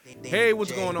Hey,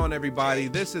 what's going on, everybody?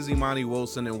 This is Imani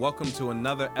Wilson, and welcome to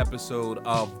another episode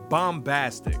of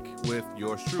Bombastic with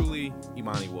yours truly,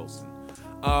 Imani Wilson.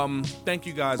 Thank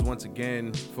you guys once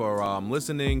again for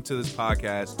listening to this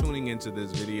podcast, tuning into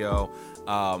this video.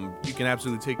 You can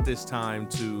absolutely take this time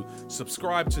to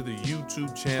subscribe to the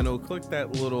YouTube channel, click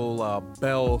that little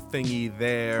bell thingy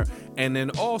there, and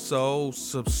then also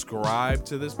subscribe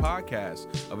to this podcast,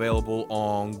 available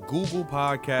on Google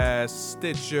Podcasts,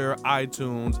 Stitcher,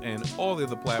 iTunes, and all the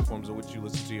other platforms in which you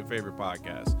listen to your favorite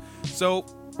podcasts. So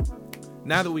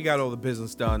now that we got all the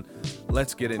business done,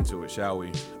 let's get into it, shall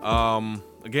we?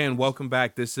 Again, welcome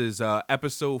back. This is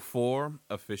episode 4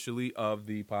 officially of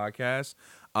the podcast.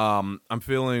 I'm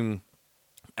feeling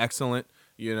excellent.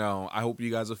 I hope you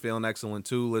guys are feeling excellent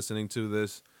too, listening to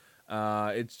this.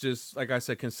 It's just, like I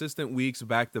said, consistent weeks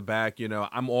back to back.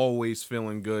 I'm always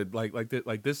feeling good.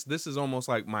 This is almost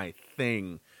like my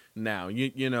thing now.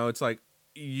 It's like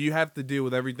you have to deal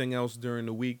with everything else during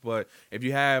the week, but if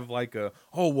you have I'm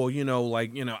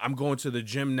going to the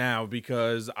gym now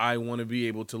because I want to be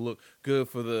able to look good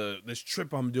for this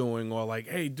trip I'm doing, or like,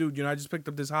 hey dude, I just picked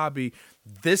up this hobby.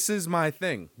 This is my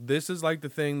thing. This is like the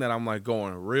thing that I'm like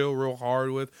going real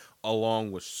hard with,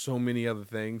 along with so many other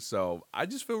things. So I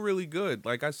just feel really good.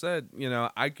 Like I said,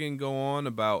 I can go on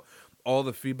about all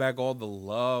the feedback, all the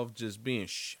love, just being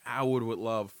showered with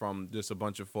love from just a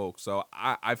bunch of folks. So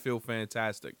I feel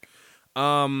fantastic.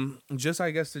 Just,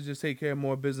 I guess, to just take care of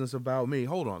more business about me.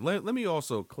 Hold on. Let me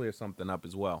also clear something up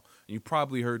as well. You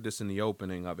probably heard this in the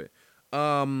opening of it.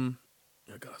 I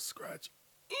got a scratch.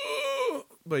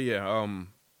 But yeah,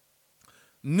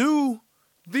 new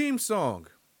theme song.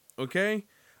 Okay?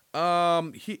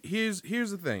 Here's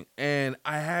the thing. And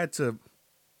I had to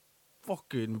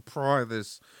fucking pry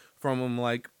this from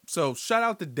him. So shout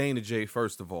out to Dana J,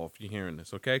 first of all, if you're hearing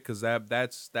this, okay? Because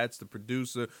that's the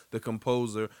producer, the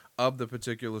composer of the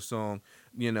particular song,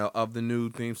 of the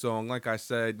new theme song. Like I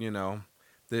said,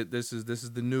 this is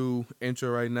the new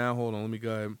intro right now. Hold on, let me go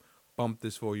ahead and bump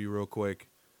this for you real quick.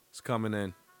 It's coming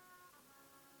in.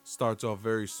 Starts off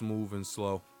very smooth and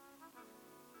slow.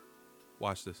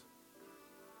 Watch this.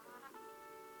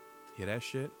 Hear that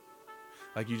shit?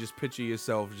 Like, you just picture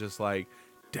yourself just like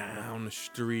down the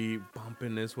street,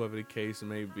 bumping this, whatever the case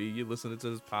may be. You're listening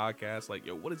to this podcast, like,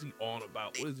 yo, what is he on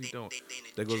about? What is he doing?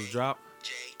 There goes the drop.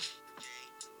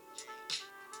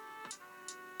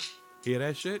 Hear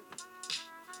that shit?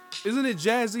 Isn't it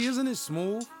jazzy? Isn't it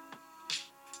smooth?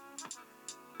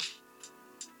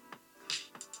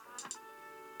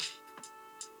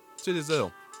 Shit is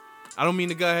ill. I don't mean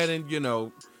to go ahead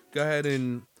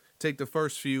and take the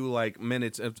first few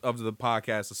minutes of the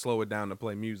podcast to slow it down to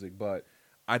play music, but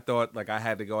I thought I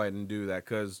had to go ahead and do that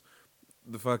because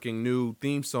the fucking new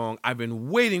theme song, I've been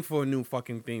waiting for a new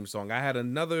fucking theme song. I had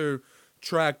another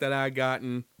track that I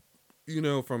gotten,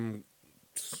 from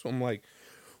some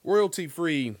royalty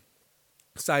free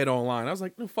site online. I was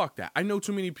like, no, fuck that. I know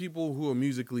too many people who are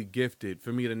musically gifted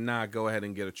for me to not go ahead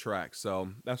and get a track.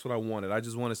 So that's what I wanted. I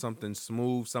just wanted something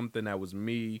smooth, something that was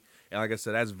me. And like I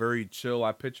said, that's very chill.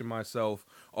 I picture myself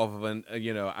off of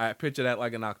I picture that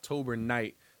like an October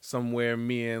night somewhere,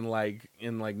 me in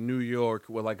New York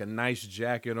with a nice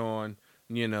jacket on,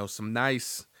 some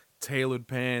nice tailored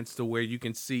pants to where you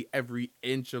can see every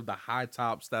inch of the high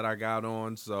tops that I got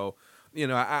on. So,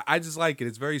 I just like it.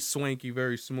 It's very swanky,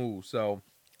 very smooth. So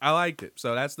I liked it.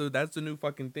 So that's the new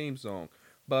fucking theme song.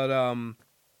 But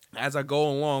as I go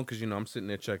along, because I'm sitting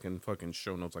there checking fucking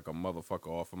show notes like a motherfucker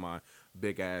off of my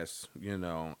big ass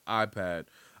iPad.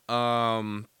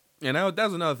 And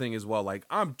that's another thing as well.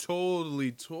 I'm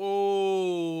totally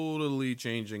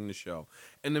changing the show.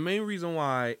 And the main reason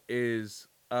why is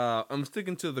I'm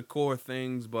sticking to the core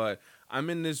things, but I'm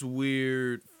in this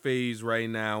weird phase right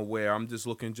now where I'm just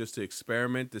looking just to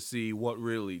experiment to see what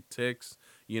really ticks.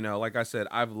 Like I said,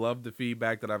 I've loved the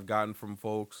feedback that I've gotten from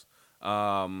folks.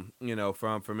 From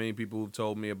many people who've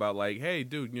told me about hey,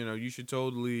 dude, you should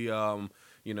totally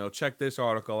check this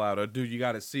article out, or dude, you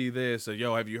got to see this, or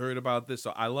yo, have you heard about this?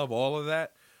 So I love all of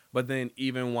that. But then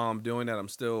even while I'm doing that, I'm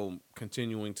still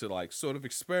continuing to sort of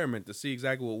experiment to see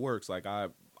exactly what works.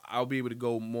 I'll be able to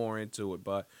go more into it.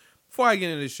 But before I get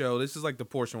into the show, this is the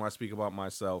portion where I speak about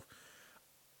myself.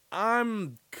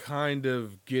 I'm kind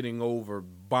of getting over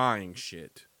buying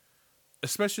shit,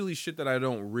 especially shit that I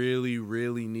don't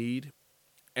really need.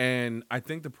 And I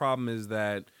think the problem is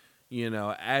that,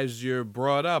 as you're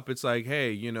brought up, it's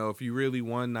hey, if you really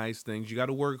want nice things, you got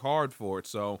to work hard for it.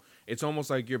 So it's almost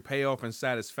like your payoff and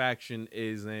satisfaction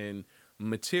is in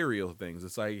material things.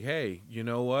 It's hey, you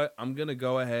know what? I'm going to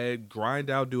go ahead, grind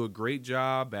out, do a great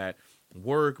job at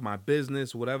work, my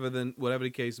business, whatever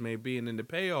the case may be, and then the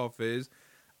payoff is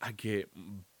I get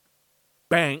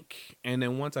bank, and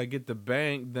then once I get the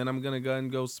bank, then I'm gonna go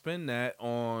and go spend that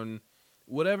on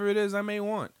whatever it is I may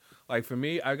want. Like for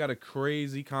me, I got a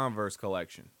crazy Converse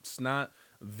collection. It's not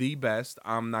the best.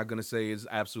 I'm not gonna say it's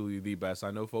absolutely the best.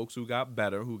 I know folks who got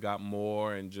better, who got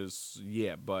more, and just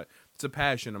yeah, but it's a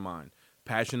passion of mine.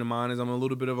 Passion of mine is I'm a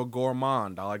little bit of a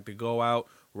gourmand. I like to go out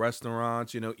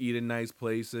restaurants, eat in nice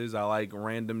places. I like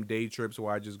random day trips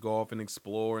where I just go off and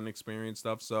explore and experience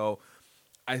stuff. So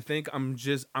I think I'm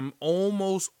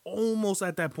almost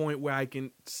at that point where I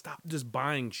can stop just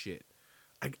buying shit.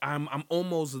 I'm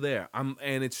almost there.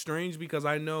 And it's strange because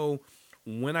I know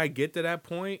when I get to that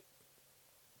point,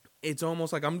 it's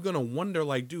almost like I'm gonna wonder,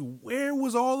 like, dude, where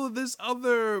was all of this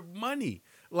other money?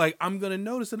 Like, I'm gonna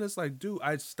notice, and it's like, dude,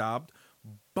 I stopped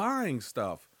buying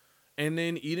stuff. And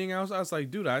then eating outside, it's like,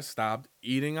 dude, I stopped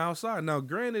eating outside. Now,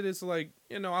 granted, it's like,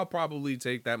 I'll probably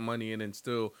take that money and then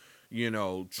still,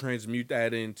 transmute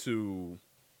that into,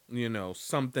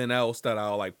 something else that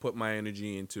I'll like put my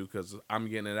energy into because I'm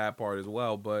getting to that part as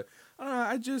well. But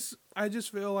I just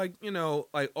feel like,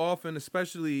 like often,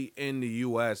 especially in the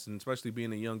US and especially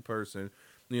being a young person,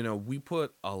 we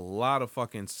put a lot of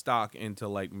fucking stock into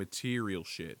like material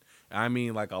shit. I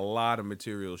mean, like a lot of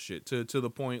material shit to the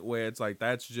point where it's like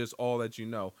that's just all that you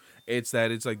know. It's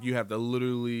like you have to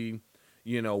literally,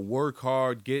 work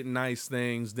hard, get nice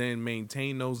things, then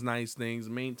maintain those nice things,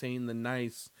 maintain the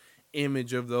nice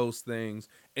image of those things,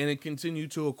 and then continue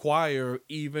to acquire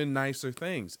even nicer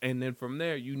things. And then from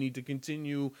there, you need to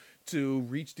continue to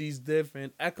reach these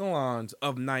different echelons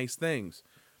of nice things.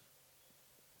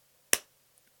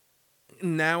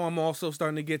 Now I'm also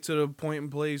starting to get to the point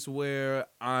and place where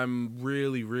I'm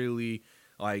really, really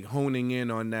like honing in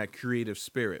on that creative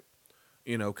spirit.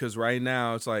 Because right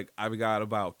now it's like I've got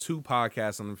about two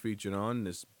podcasts I'm featured on.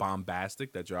 This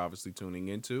Bombastic that you're obviously tuning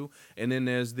into, and then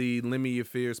there's the Limit Your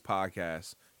Fears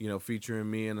podcast. Featuring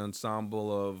me and an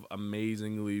ensemble of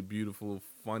amazingly beautiful,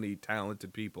 funny,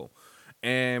 talented people.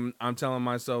 And I'm telling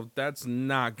myself that's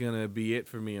not gonna be it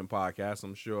for me in podcasts.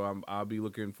 I'm sure I'll be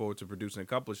looking forward to producing a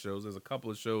couple of shows. There's a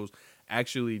couple of shows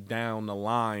actually down the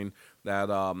line that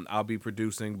I'll be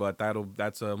producing, but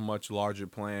that's a much larger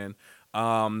plan.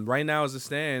 Right now, as it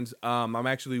stands, I'm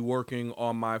actually working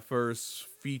on my first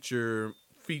feature,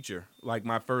 like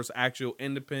my first actual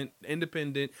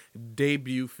independent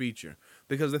debut feature.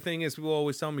 Because the thing is, people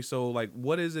always tell me, so like,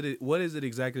 what is it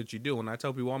exactly that you do? And I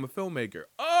tell people I'm a filmmaker.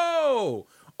 Oh,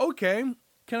 okay.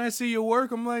 Can I see your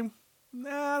work? I'm like,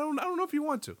 nah, I don't know if you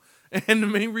want to. And the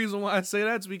main reason why I say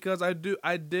that's because I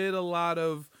did a lot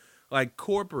of like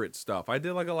corporate stuff. I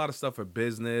did like a lot of stuff for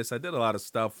business. I did a lot of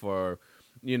stuff for,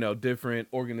 different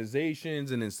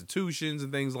organizations and institutions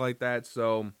and things like that.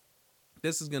 So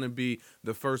this is going to be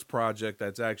the first project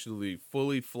that's actually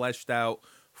fully fleshed out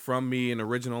from me, an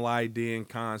original idea and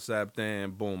concept,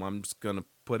 and boom, I'm just going to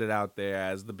put it out there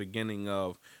as the beginning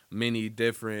of many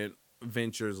different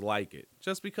ventures like it.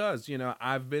 Just because,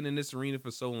 I've been in this arena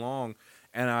for so long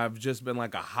and I've just been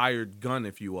like a hired gun,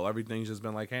 if you will. Everything's just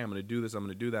been like, hey, I'm going to do this, I'm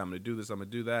going to do that, I'm going to do this, I'm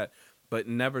going to do that. But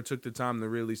never took the time to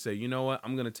really say, you know what,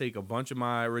 I'm going to take a bunch of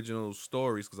my original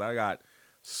stories because I got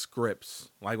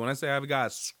scripts. Like when I say I've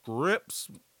got scripts,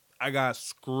 I got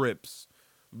scripts.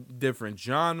 Different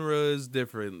genres,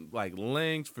 different like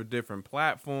links for different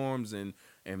platforms and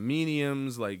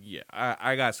mediums. Like, yeah,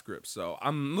 I got scripts. So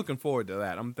I'm looking forward to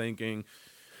that. I'm thinking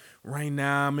right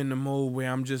now I'm in the mode where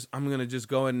I'm gonna just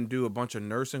go ahead and do a bunch of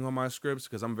nursing on my scripts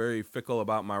because I'm very fickle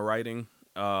about my writing.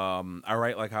 I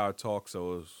write like how I talk,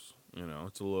 so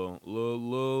it's a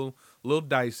little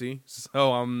dicey.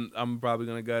 So I'm probably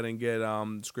gonna go ahead and get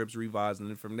scripts revised, and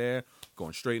then from there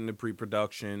going straight into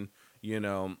pre-production.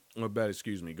 Or better,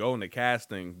 excuse me, go into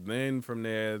casting. Then from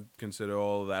there, consider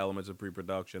all of the elements of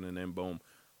pre-production, and then boom,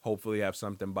 hopefully have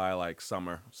something by like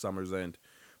summer's end.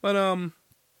 But I'm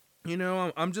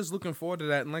just looking forward to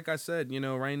that. And like I said,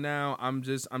 right now I'm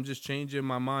just changing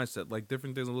my mindset, like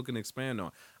different things I'm looking to expand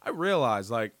on. I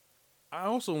realize like I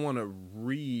also want to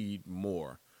read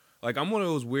more. Like I'm one of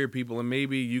those weird people, and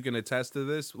maybe you can attest to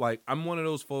this. Like I'm one of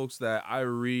those folks that I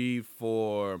read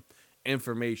for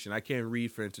information. I can't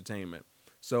read for entertainment.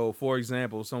 So, for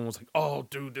example, someone's like, "Oh,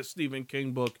 dude, this Stephen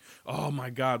King book. Oh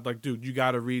my God, like, dude, you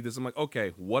got to read this." I'm like,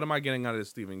 "Okay, what am I getting out of this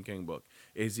Stephen King book?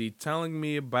 Is he telling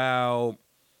me about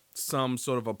some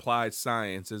sort of applied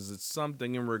science? Is it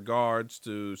something in regards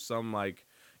to some like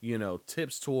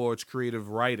tips towards creative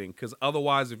writing? Because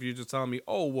otherwise, if you're just telling me,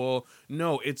 oh well,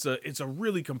 no, it's a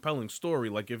really compelling story.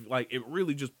 Like if like it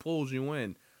really just pulls you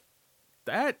in.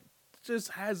 That just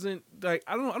hasn't, like,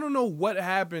 I don't know what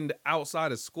happened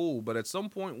outside of school, but at some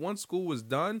point once school was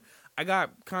done, I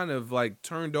got kind of like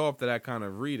turned off to that kind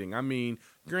of reading. I mean,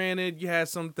 granted, you had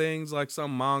some things like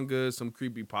some manga, some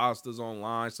creepy pastas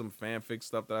online, some fanfic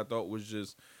stuff that I thought was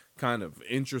just kind of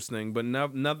interesting, but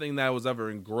nothing that I was ever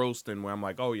engrossed in where I'm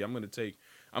like, oh yeah, I'm gonna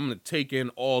take in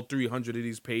all 300 of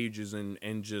these pages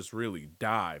and just really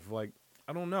dive. Like,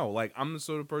 I don't know. Like, I'm the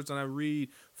sort of person I read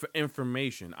for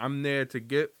information. I'm there to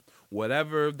get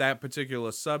whatever that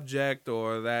particular subject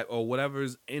or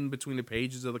whatever's in between the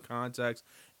pages of the context,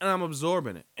 and I'm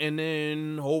absorbing it and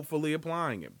then hopefully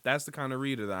applying it. That's the kind of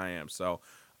reader that I am. So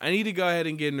I need to go ahead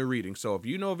and get into reading. So if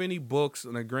you know of any books,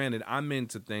 and granted, I'm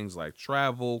into things like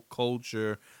travel,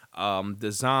 culture,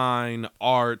 design,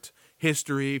 art,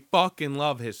 history. Fucking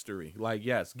love history. Like,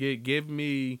 yes, give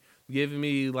me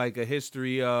like a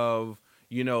history of,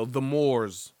 the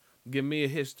Moors. Give me a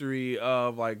history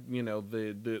of, like,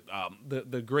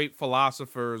 the great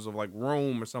philosophers of like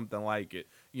Rome or something like it.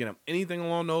 Anything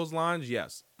along those lines.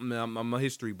 Yes, I'm a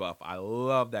history buff. I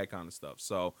love that kind of stuff.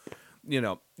 So, you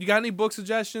got any book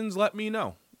suggestions? Let me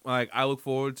know. Like, I look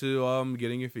forward to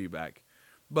getting your feedback.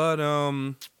 But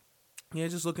yeah,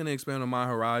 just looking to expand on my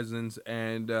horizons,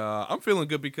 and I'm feeling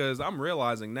good because I'm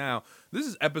realizing now this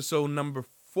is episode number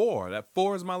 4. That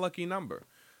 4 is my lucky number.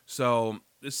 So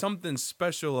there's something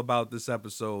special about this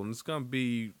episode, and it's gonna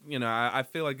be, I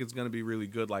feel like it's gonna be really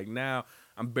good. Like, now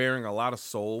I'm bearing a lot of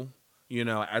soul,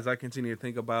 as I continue to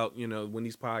think about, when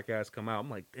these podcasts come out. I'm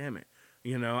like, damn it.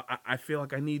 I feel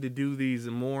like I need to do these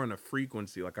more on a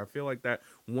frequency. Like, I feel like that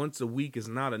once a week is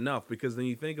not enough, because then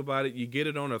you think about it, you get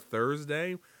it on a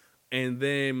Thursday, and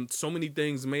then so many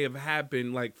things may have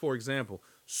happened. Like, for example,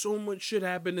 so much shit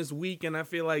happened this week, and I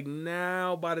feel like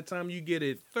now by the time you get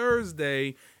it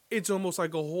Thursday, it's almost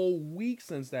like a whole week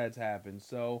since that's happened.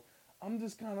 So I'm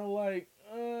just kind of like,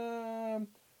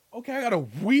 okay, I got a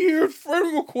weird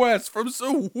friend request from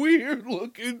some weird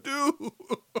looking dude.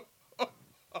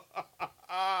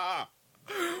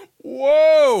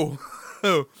 Whoa.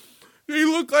 He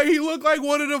looked like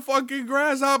one of the fucking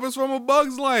grasshoppers from A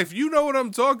Bug's Life. You know what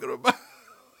I'm talking about.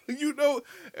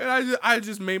 And I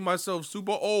just made myself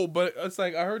super old, but it's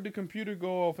like I heard the computer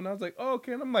go off and I was like, oh,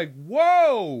 okay, and I'm like,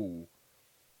 whoa,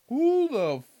 who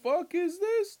the fuck is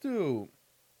this dude?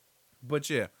 But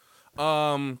yeah,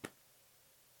 I'm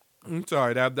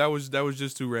sorry, that was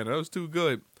just too random. That was too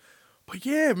good. But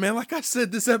yeah, man, like I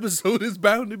said, this episode is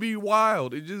bound to be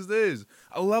wild. It just is.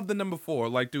 I love the number 4.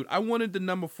 Like, dude, I wanted the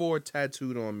number 4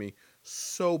 tattooed on me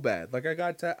so bad. Like, I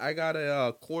got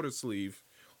a quarter sleeve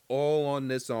all on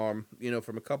this arm,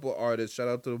 from a couple of artists. Shout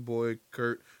out to the boy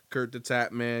Kurt the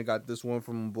Tap Man. Got this one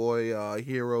from boy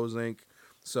Heroes Inc.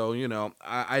 So,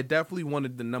 I definitely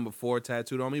wanted the number 4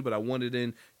 tattooed on me, but I wanted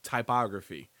in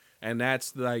typography. And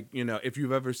that's like, if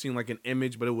you've ever seen like an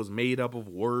image, but it was made up of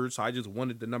words. So I just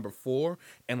wanted the number 4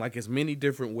 and like as many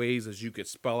different ways as you could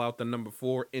spell out the number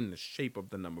 4 in the shape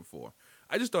of the number 4.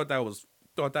 I just thought that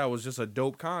was just a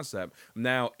dope concept.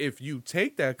 Now, if you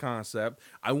take that concept,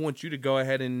 I want you to go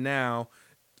ahead and now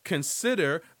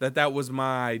consider that was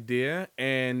my idea,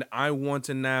 and I want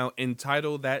to now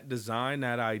entitle that design,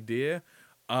 that idea,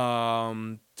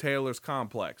 Taylor's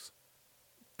Complex.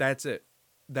 That's it.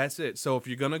 So if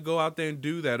you're going to go out there and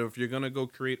do that, or if you're going to go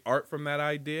create art from that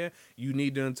idea, you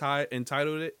need to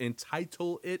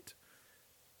entitle it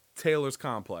Taylor's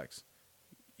Complex.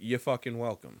 You're fucking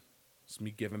welcome. It's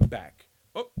me giving back.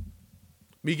 But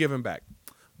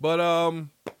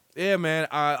yeah, man,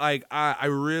 I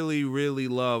really, really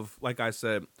love, like I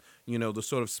said, the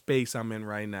sort of space I'm in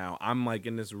right now. I'm like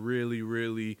in this really,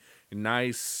 really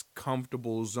nice,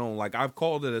 comfortable zone. Like, I've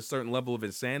called it a certain level of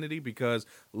insanity because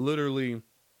literally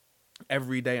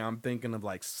every day I'm thinking of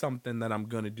like something that I'm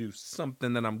gonna do,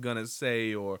 something that I'm gonna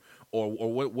say, or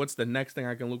what's the next thing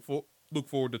I can look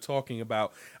forward to talking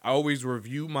about. I always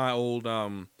review my old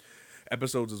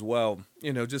episodes as well.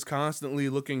 Just constantly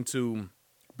looking to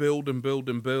build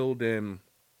and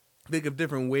think of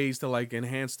different ways to like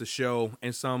enhance the show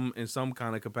in some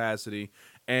kind of capacity.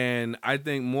 And I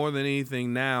think more than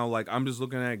anything now, like, I'm just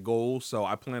looking at goals. So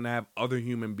I plan to have other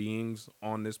human beings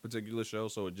on this particular show,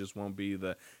 so it just won't be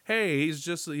hey, he's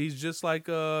just like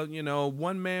a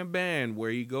one man band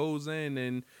where he goes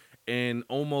in and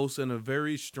almost in a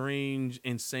very strange,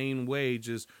 insane way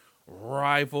just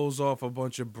rifles off a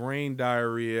bunch of brain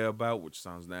diarrhea about, which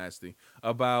sounds nasty,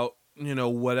 about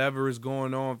whatever is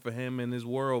going on for him in his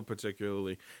world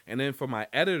particularly. And then for my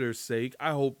editor's sake,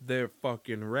 I hope they're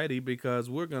fucking ready, because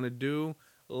we're gonna do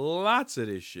lots of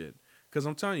this shit. Because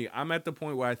I'm telling you, I'm at the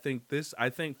point where I think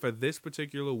for this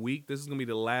particular week, this is gonna be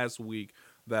the last week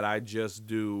that I just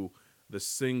do the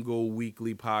single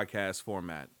weekly podcast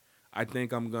format. I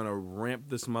think I'm gonna ramp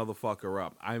this motherfucker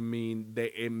up. I mean,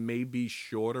 it may be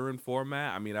shorter in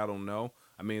format. I mean, I don't know.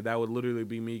 I mean, that would literally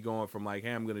be me going from like,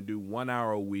 hey, I'm gonna do 1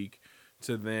 hour a week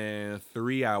to then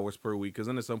 3 hours per week. Because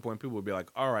then at some point, people would be like,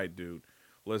 all right, dude,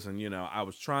 listen, I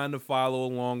was trying to follow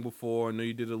along before. I know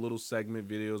you did a little segment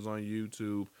videos on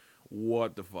YouTube.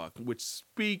 What the fuck? Which,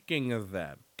 speaking of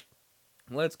that,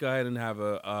 let's go ahead and have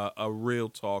a real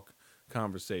talk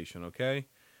conversation, okay?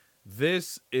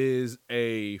 This is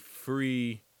a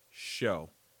free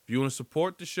show. If you want to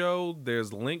support the show,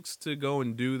 there's links to go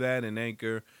and do that in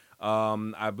Anchor.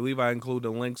 I believe I include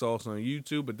the links also on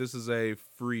YouTube, but this is a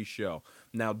free show.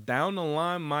 Now, down the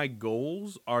line, my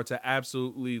goals are to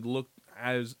absolutely look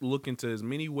into as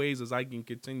many ways as I can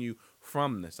continue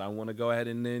from this. I want to go ahead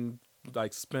and then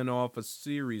like spin off a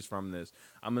series from this.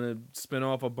 I'm gonna spin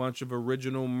off a bunch of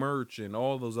original merch and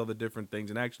all those other different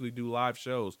things, and actually do live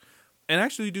shows and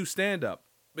actually do stand up,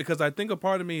 because I think a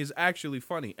part of me is actually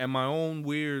funny and my own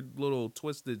weird little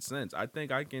twisted sense. I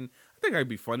think I'd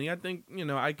be funny. I think,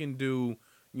 I can do,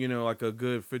 like a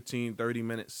good 15-30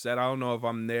 minute set. I don't know if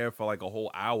I'm there for like a whole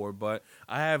hour, but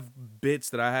I have bits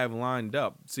that I have lined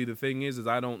up. See, the thing is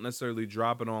I don't necessarily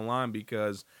drop it online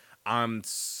because I'm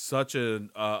such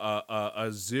a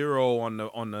zero on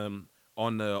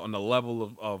the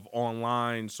level of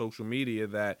online social media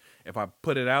that if I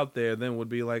put it out there, then would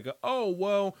be like, oh,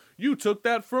 well, you took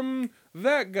that from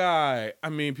that guy. I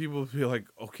mean, people would be like,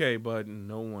 okay, but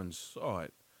no one saw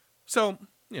it. So,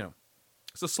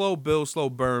 it's a slow build,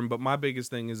 slow burn. But my biggest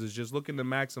thing is just looking to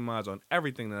maximize on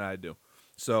everything that I do.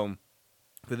 So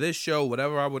for this show,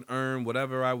 whatever I would earn,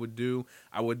 whatever I would do,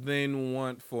 I would then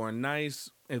want for a nice,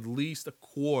 at least a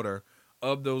quarter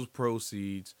of those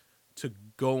proceeds to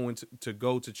go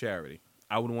to charity.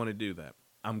 I would want to do that.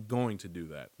 I'm going to do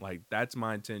that. Like, that's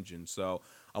my intention. So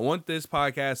I want this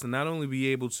podcast to not only be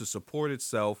able to support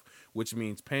itself, which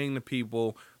means paying the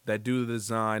people that do the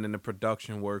design and the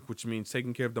production work, which means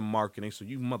taking care of the marketing so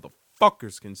you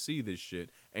motherfuckers can see this shit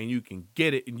and you can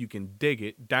get it and you can dig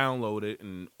it, download it,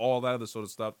 and all that other sort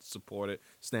of stuff to support it,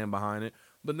 stand behind it.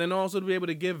 But then also to be able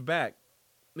to give back.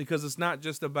 Because it's not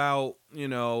just about,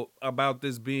 about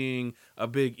this being a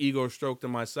big ego stroke to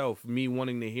myself, me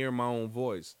wanting to hear my own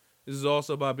voice. This is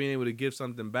also about being able to give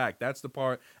something back. That's the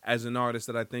part as an artist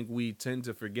that I think we tend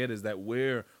to forget, is that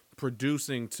we're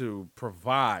producing to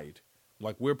provide.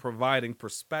 Like, we're providing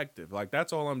perspective. Like,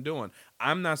 that's all I'm doing.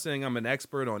 I'm not saying I'm an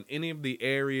expert on any of the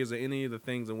areas or any of the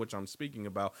things in which I'm speaking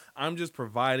about. I'm just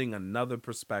providing another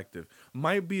perspective.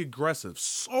 Might be aggressive,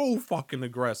 so fucking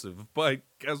aggressive, but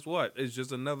guess what? It's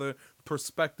just another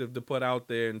perspective to put out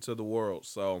there into the world.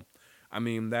 So, I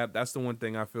mean, that's the one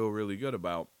thing I feel really good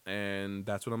about, and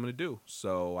that's what I'm going to do.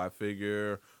 So I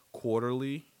figure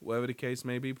quarterly, whatever the case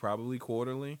may be, probably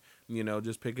quarterly,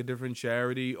 just pick a different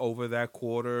charity over that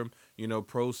quarter,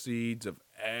 proceeds of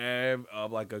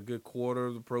like a good quarter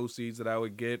of the proceeds that I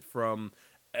would get from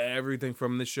everything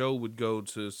from the show would go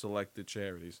to selected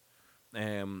charities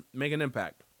and make an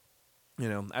impact.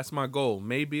 That's my goal.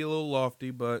 Maybe a little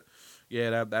lofty, but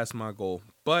yeah, that's my goal.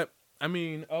 But I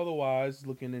mean, otherwise,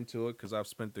 looking into it, because I've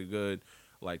spent a good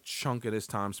chunk of this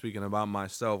time speaking about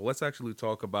myself, let's actually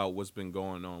talk about what's been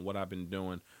going on, what I've been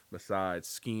doing besides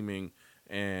scheming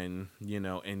and,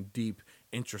 and deep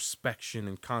introspection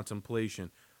and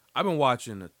contemplation. I've been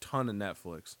watching a ton of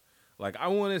Netflix. Like, I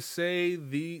want to say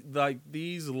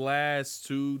these last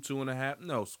two and a half.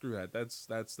 No, screw that.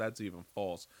 That's even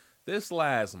false. This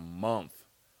last month,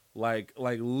 like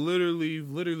literally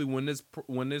when this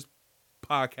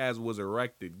podcast was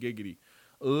erected, giggity,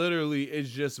 literally it's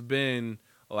just been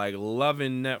like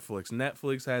loving Netflix.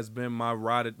 Netflix has been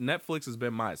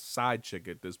my side chick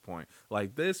at this point.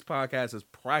 Like, this podcast is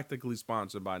practically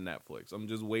sponsored by Netflix. I'm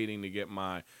just waiting to get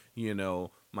my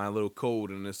my little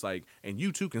code, and it's like, and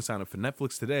you too can sign up for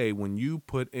Netflix today when you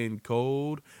put in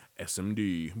code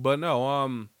SMD. But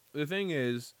no, the thing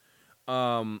is,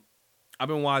 I've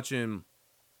been watching,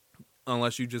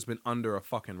 unless you've just been under a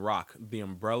fucking rock, The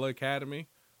Umbrella Academy,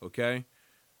 okay?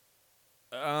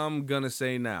 I'm gonna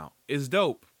say now, it's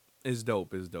dope. It's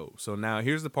dope. So now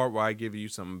here's the part where I give you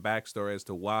some backstory as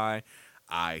to why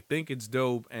I think it's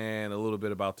dope and a little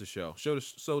bit about the show. So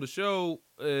the show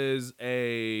is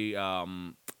a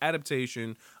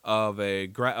adaptation of a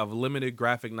limited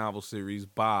graphic novel series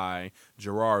by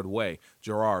Gerard Way.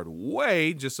 Gerard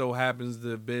Way just so happens to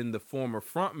have been the former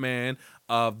frontman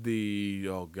of the,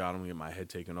 oh God, I'm gonna get my head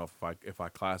taken off if I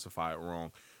classify it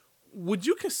wrong. Would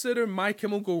you consider My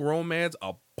Chemical Romance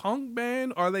a punk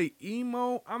band? Are they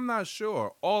emo? I'm not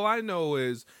sure. All I know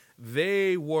is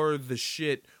they were the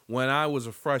shit when I was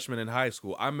a freshman in high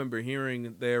school. I remember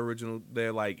hearing their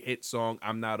like hit song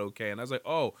 "I'm Not Okay," and I was like,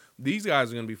 oh, these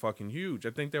guys are gonna be fucking huge.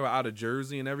 I think they were out of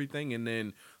Jersey and everything, and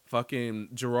then fucking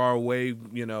Gerard Way,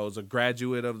 is a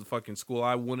graduate of the fucking school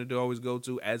I wanted to always go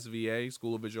to, SVA,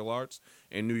 School of Visual Arts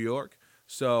in New York.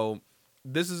 So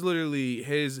this is literally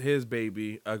his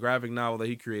baby, a graphic novel that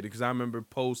he created. Because I remember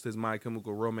post his My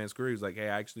Chemical Romance career, he was like, hey,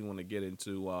 I actually want to get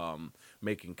into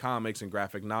making comics and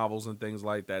graphic novels and things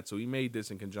like that. So he made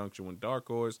this in conjunction with Dark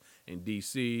Horse and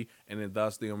DC, and then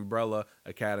thus the Umbrella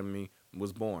Academy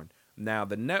was born. Now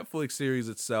the Netflix series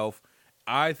itself,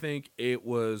 I think it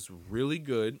was really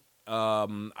good.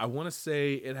 I want to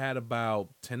say it had about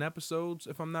 10 episodes,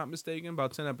 if I'm not mistaken,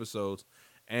 about 10 episodes,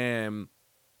 and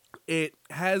it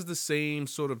has the same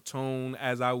sort of tone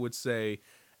as, I would say,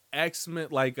 X-Men,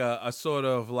 like a sort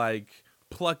of like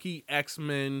plucky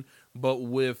X-Men, but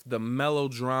with the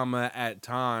melodrama at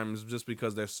times, just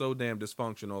because they're so damn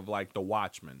dysfunctional, of like the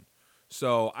Watchmen.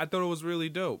 So I thought it was really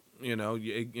dope.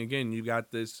 Again, you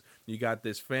got this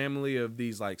family of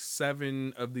these like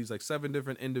seven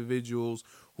different individuals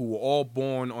who were all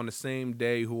born on the same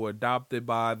day, who were adopted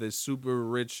by this super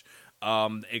rich,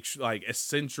 like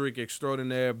eccentric,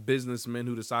 extraordinaire businessman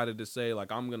who decided to say,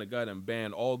 like, I'm gonna go ahead and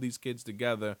band all these kids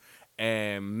together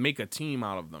and make a team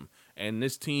out of them. And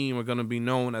this team are gonna be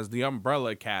known as the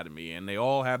Umbrella Academy, and they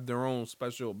all have their own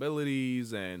special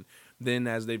abilities. And then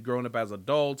as they've grown up as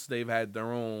adults, they've had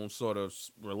their own sort of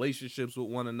relationships with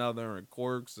one another and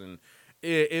quirks, and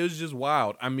it was just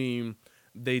wild. I mean,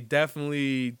 they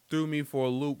definitely threw me for a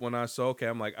loop when I saw, okay,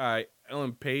 I'm like, all right,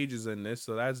 Ellen Page is in this,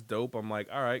 so that's dope. I'm like,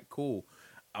 all right, cool.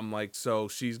 I'm like, so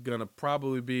she's gonna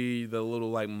probably be the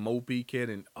little like mopey kid,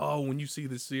 and oh, when you see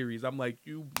the series, I'm like,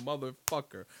 you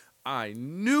motherfucker. I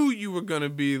knew you were gonna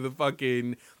be the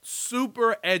fucking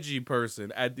super edgy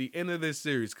person at the end of this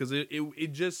series, because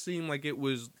it just seemed like it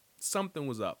was something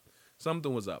was up.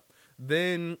 Something was up.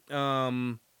 Then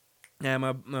yeah,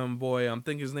 my boy, I'm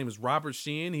thinking his name is Robert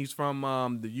Sheehan. He's from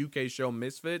the UK show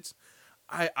Misfits.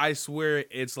 I swear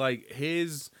it's like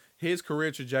his career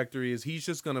trajectory is he's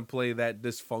just gonna play that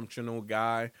dysfunctional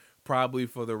guy probably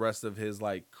for the rest of his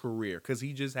like career, because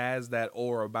he just has that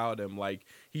aura about him, like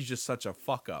he's just such a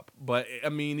fuck up. But I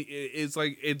mean, it's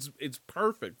like it's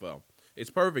perfect though.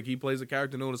 It's perfect. He plays a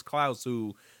character known as Klaus,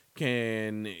 who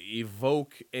can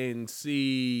evoke and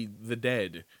see the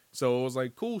dead. So it was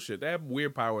like cool shit. They have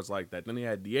weird powers like that. Then he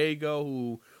had Diego,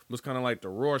 who was kind of like the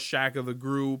Rorschach of the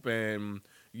group, and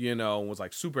was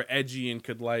like super edgy and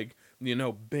could like,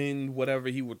 bend whatever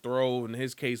he would throw. In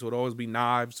his case, it would always be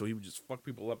knives, so he would just fuck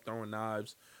people up throwing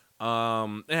knives.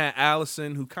 They had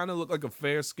Allison, who kind of looked like a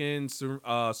fair-skinned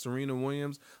Serena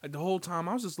Williams. Like the whole time,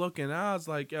 I was just looking, I was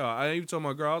like, yo, I even told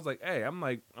my girl, I was like, hey, I'm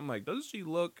like, doesn't she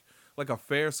look like a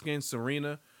fair-skinned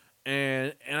Serena?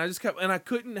 And I just kept, and I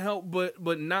couldn't help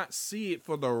but not see it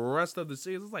for the rest of the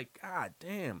series. It's like, god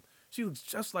damn, she looks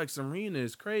just like Serena.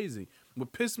 Is crazy.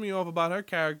 What pissed me off about her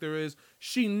character is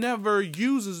she never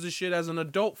uses the shit as an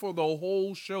adult for the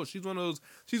whole show. She's one of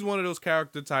those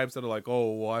character types that are like,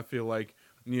 oh, well, I feel like,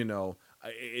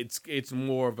 it's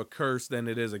more of a curse than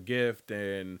it is a gift,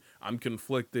 and I'm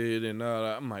conflicted, and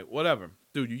I'm like, whatever,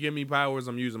 dude, you give me powers,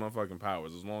 I'm using my fucking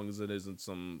powers, as long as it isn't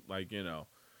some like,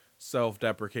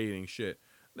 self-deprecating shit.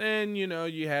 Then,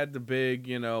 you had the big,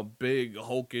 big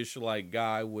hulkish like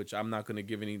guy, which I'm not going to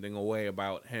give anything away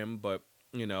about him, but,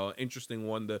 interesting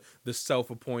one, the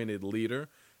self-appointed leader.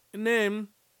 And then,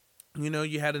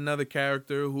 you had another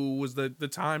character who was the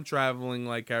time traveling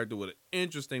like character with an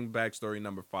interesting backstory,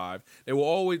 number 5. They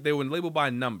were labeled by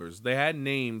numbers. They had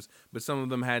names, but some of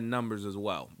them had numbers as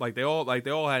well. They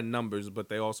all had numbers, but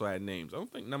they also had names. I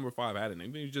don't think number 5 had a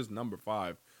name. I think it was just number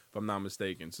 5, if I'm not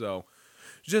mistaken. So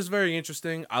just very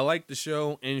interesting. I like the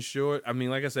show. In short, I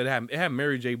mean, like I said, it had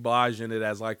Mary J. Blige in it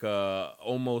as like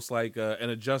almost like an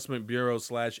adjustment bureau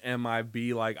 /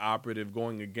 MIB like operative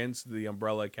going against the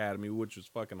Umbrella Academy, which was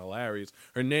fucking hilarious.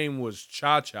 Her name was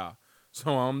Cha Cha.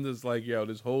 So I'm just like, yo,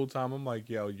 this whole time I'm like,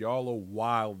 yo, y'all are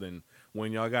wildin'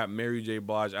 when y'all got Mary J.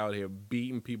 Blige out here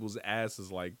beating people's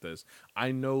asses like this.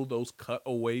 I know those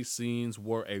cutaway scenes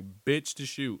were a bitch to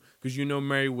shoot, because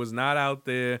Mary was not out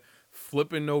there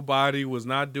flipping nobody, was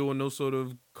not doing no sort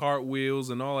of cartwheels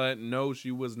and all that. No,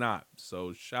 she was not.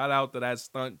 So shout out to that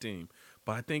stunt team.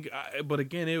 But I think, but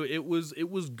again, it was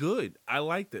good. I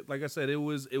liked it. Like I said, it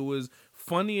was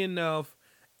funny enough,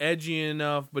 edgy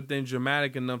enough, but then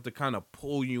dramatic enough to kind of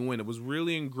pull you in. It was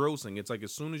really engrossing. It's like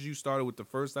as soon as you started with the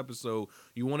first episode,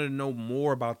 you wanted to know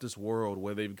more about this world,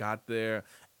 where they've got their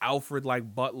Alfred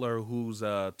like Butler, who's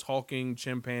a talking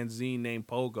chimpanzee named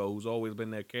Pogo, who's always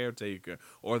been their caretaker,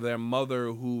 or their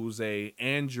mother, who's a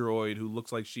android who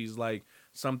looks like she's like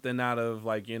something out of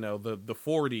like the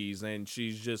 40s, and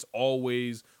she's just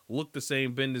always looked the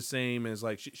same, been the same, and it's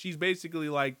like she's basically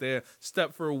like their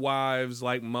Stepford Wives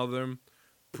like mother,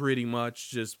 pretty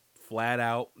much just flat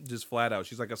out.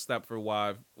 She's like a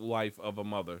Stepford wife of a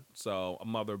mother, so a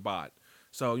mother bot.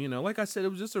 So, like I said, it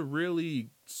was just a really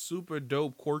super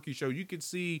dope, quirky show. You could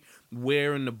see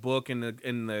where in the book and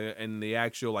the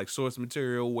actual like source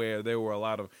material where there were a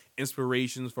lot of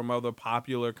inspirations from other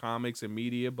popular comics and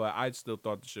media, but I still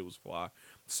thought the shit was fly.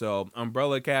 So,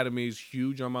 Umbrella Academy is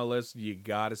huge on my list. You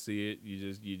gotta see it.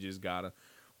 You just gotta.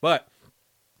 But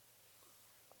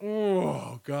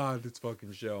oh god, this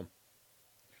fucking show.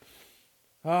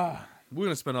 We're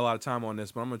gonna spend a lot of time on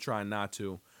this, but I'm gonna try not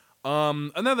to.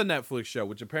 Another Netflix show,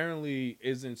 which apparently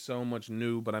isn't so much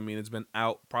new, but I mean, it's been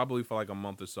out probably for like a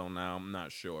month or so now. I'm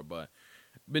not sure, but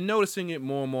been noticing it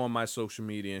more and more on my social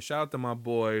media. And shout out to my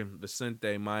boy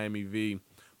Vicente Miami V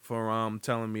for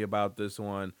telling me about this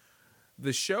one.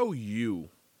 The show You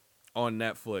on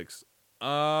Netflix.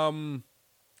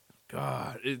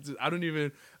 God, I don't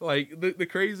even like the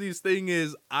craziest thing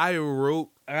is I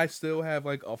still have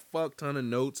like a fuck ton of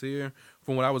notes here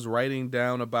from what I was writing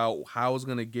down about how I was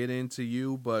gonna get into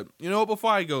You, but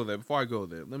before I go there,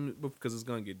 let me, because it's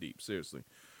gonna get deep. Seriously,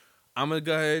 I'm gonna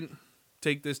go ahead and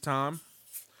take this time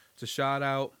to shout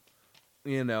out,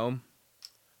 the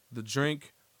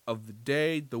drink of the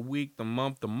day, the week, the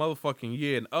month, the motherfucking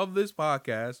year, and of this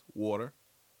podcast, water.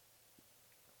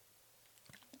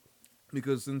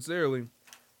 Because sincerely,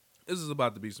 this is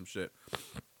about to be some shit.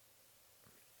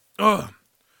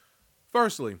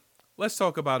 Firstly, let's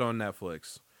talk about on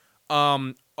Netflix.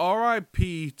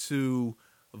 RIP to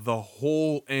the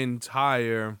whole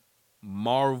entire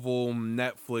Marvel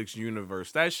Netflix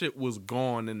universe. That shit was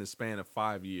gone in the span of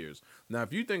 5 years. Now,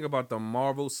 if you think about the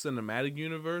Marvel Cinematic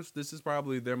Universe, this is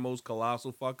probably their most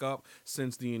colossal fuck up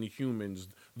since the Inhumans,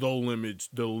 the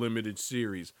limited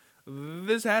series.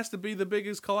 This has to be the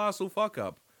biggest colossal fuck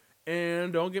up.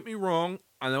 And don't get me wrong,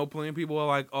 I know plenty of people are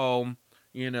like, oh,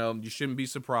 you shouldn't be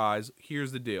surprised.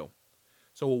 Here's the deal.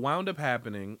 So what wound up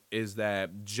happening is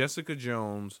that Jessica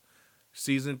Jones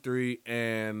season 3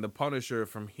 and The Punisher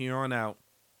from here on out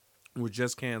were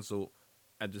just canceled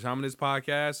at the time of this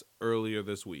podcast earlier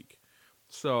this week.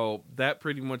 So that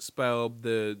pretty much spelled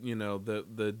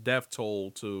the death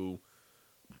toll to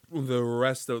the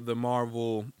rest of the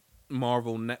Marvel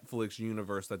Netflix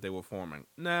universe that they were forming.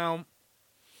 Now,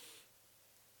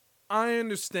 I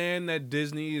understand that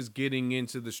Disney is getting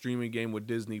into the streaming game with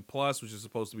Disney Plus, which is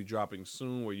supposed to be dropping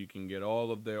soon, where you can get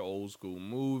all of their old school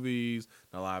movies,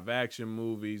 the live action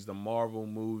movies, the Marvel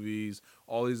movies,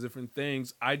 all these different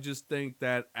things. I just think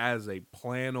that as a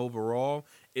plan overall,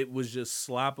 it was just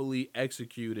sloppily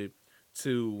executed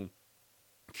to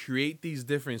create these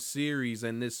different series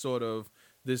and this sort of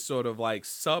like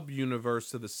sub universe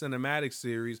to the cinematic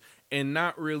series and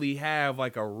not really have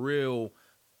like a real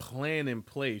plan in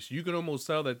place. You can almost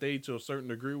tell that they to a certain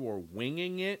degree were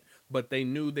winging it, but they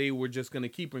knew they were just going to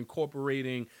keep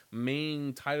incorporating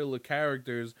main title of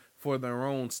characters for their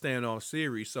own standoff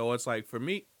series. So it's like, for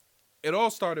me, it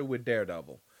all started with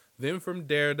Daredevil. Then from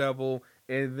Daredevil,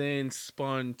 and then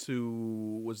spun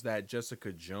to, was that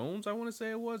Jessica Jones, I want to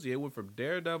say it was? Yeah, it went from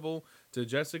Daredevil to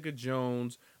Jessica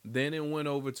Jones. Then it went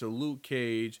over to Luke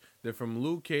Cage. Then from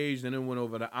Luke Cage, then it went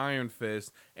over to Iron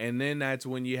Fist. And then that's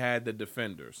when you had the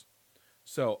Defenders.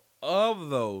 So,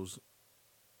 of those,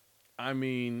 I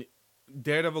mean,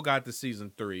 Daredevil got to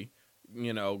season 3.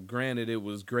 Granted, it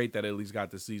was great that it at least got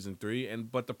to season 3.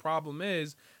 But the problem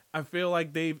is, I feel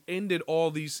like they've ended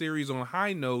all these series on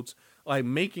high notes, like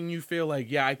making you feel like,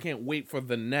 yeah, I can't wait for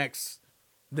the next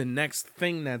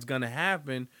thing that's gonna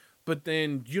happen. But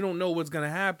then you don't know what's gonna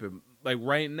happen. Like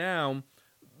right now,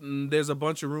 there's a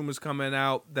bunch of rumors coming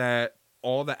out that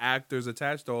all the actors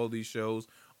attached to all these shows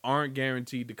aren't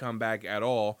guaranteed to come back at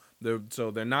all.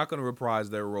 So they're not going to reprise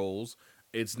their roles.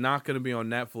 It's not going to be on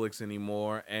Netflix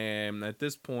anymore. And at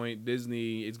this point,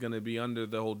 Disney is going to be under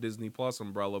the whole Disney Plus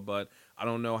umbrella, but I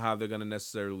don't know how they're going to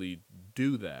necessarily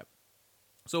do that.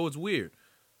 So it's weird.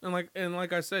 And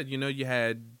like I said, you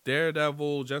had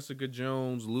Daredevil, Jessica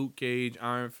Jones, Luke Cage,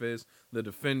 Iron Fist, The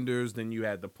Defenders, then you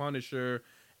had The Punisher.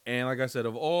 And like I said,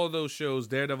 of all those shows,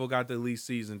 Daredevil got to at least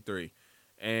season 3.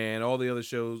 And all the other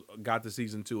shows got to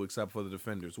season 2 except for The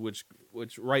Defenders, which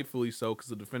rightfully so, because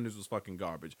The Defenders was fucking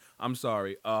garbage. I'm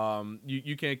sorry.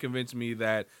 You can't convince me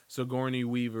that Sigourney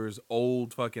Weaver's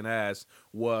old fucking ass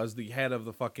was the head of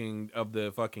the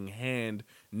fucking hand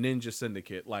Ninja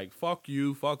Syndicate. Like, fuck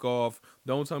you, fuck off.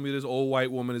 Don't tell me this old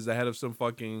white woman is the head of some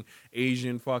fucking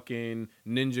Asian fucking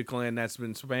ninja clan that's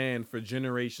been spanned for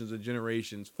generations and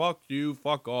generations. Fuck you,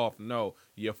 fuck off. No,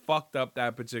 you fucked up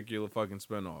that particular fucking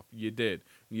spinoff. You did.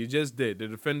 You just did. The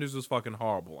Defenders was fucking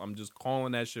horrible. I'm just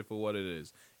calling that shit for what it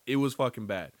is. It was fucking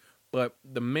bad. But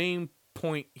the main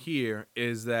point here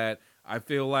is that I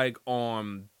feel like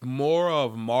on more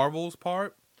of Marvel's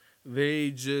part,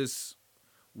 they just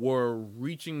were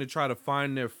reaching to try to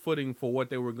find their footing for what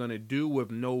they were going to do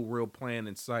with no real plan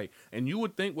in sight. And you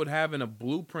would think with having a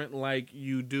blueprint like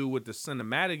you do with the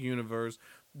cinematic universe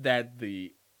that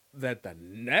the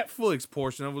Netflix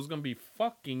portion of it was going to be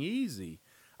fucking easy.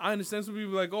 I understand some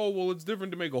people are like, oh, well, it's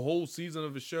different to make a whole season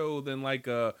of a show than like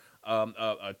a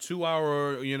 2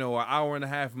 hour, an hour and a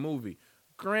half movie.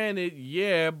 Granted,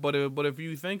 yeah, but if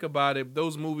you think about it,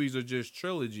 those movies are just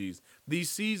trilogies. These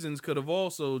seasons could have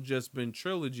also just been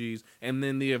trilogies, and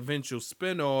then the eventual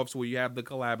spin-offs where you have the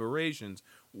collaborations.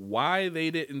 Why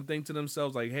they didn't think to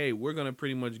themselves like, hey, we're gonna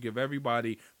pretty much give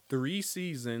everybody 3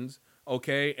 seasons,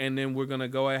 okay, and then we're gonna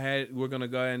go ahead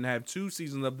and have 2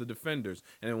 seasons of the Defenders,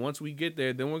 and then once we get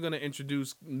there, then we're gonna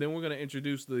introduce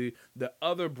the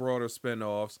other broader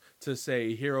spin-offs to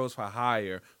say Heroes for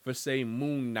Hire, for say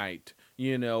Moon Knight,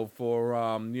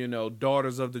 for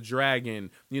Daughters of the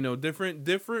Dragon,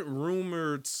 different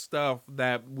rumored stuff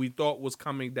that we thought was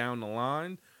coming down the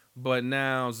line, but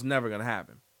now it's never gonna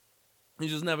happen.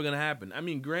 It's just never gonna happen. I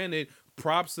mean, granted,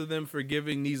 props to them for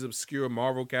giving these obscure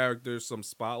Marvel characters some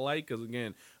spotlight, because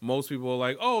again, most people are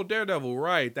like, "Oh, Daredevil,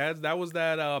 right? That was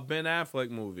that Ben Affleck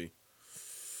movie."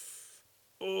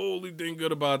 Only thing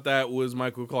good about that was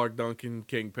Michael Clark Duncan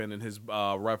Kingpin and his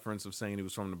reference of saying he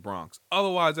was from the Bronx.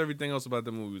 Otherwise, everything else about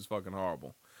the movie was fucking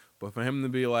horrible. But for him to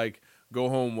be like, "Go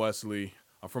home, Wesley.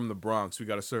 I'm from the Bronx. We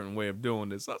got a certain way of doing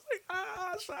this." I was like,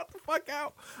 shut the fuck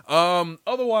out.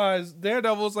 Otherwise,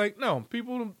 Daredevil's like, no,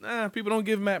 people don't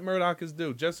give Matt Murdock his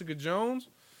due. Jessica Jones,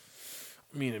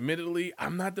 I mean, admittedly,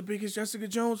 I'm not the biggest Jessica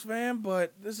Jones fan,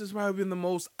 but this has probably been the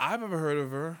most I've ever heard of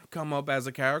her come up as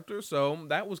a character, so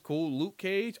that was cool. Luke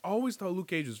Cage, I always thought Luke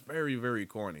Cage was very, very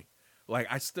corny. Like,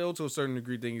 I still, to a certain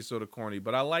degree, think he's sort of corny,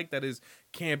 but I like that his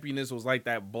campiness was like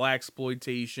that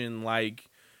blaxploitation, like,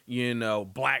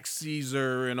 Black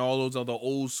Caesar and all those other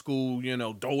old school,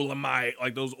 Dolomite,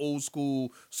 like those old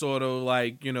school sort of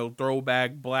like,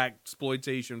 throwback black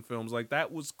exploitation films. Like,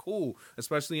 that was cool,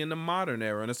 especially in the modern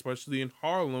era and especially in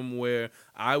Harlem, where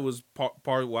I was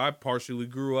where I partially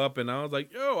grew up, and I was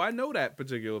like, yo, I know that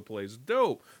particular place.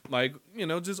 Dope. Like,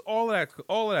 just all of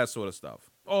that sort of stuff.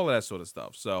 All of that sort of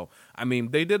stuff. So, I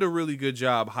mean, they did a really good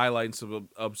job highlighting some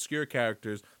obscure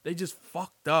characters. They just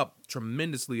fucked up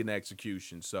tremendously in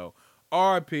execution. So,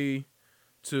 RIP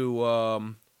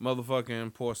to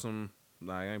motherfucking pour some...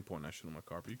 Nah, I ain't pouring that shit on my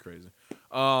carpet. You crazy.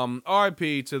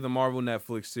 RIP to the Marvel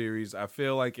Netflix series. I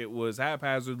feel like it was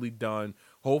haphazardly done.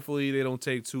 Hopefully, they don't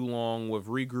take too long with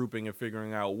regrouping and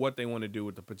figuring out what they want to do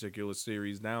with the particular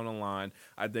series down the line.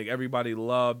 I think everybody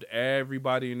loved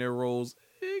everybody in their roles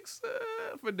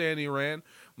except for Danny Rand.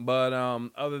 But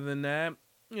other than that,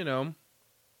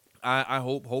 I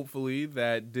hope hopefully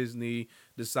that Disney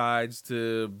decides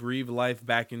to breathe life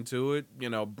back into it,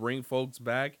 bring folks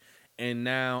back. And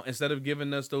now, instead of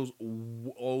giving us those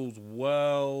all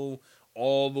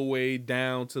the way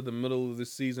down to the middle of the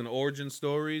season origin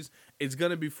stories, it's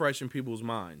going to be fresh in people's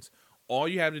minds. All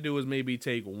you have to do is maybe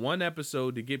take one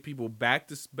episode to get people back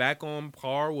on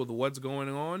par with what's going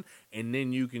on, and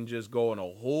then you can just go in a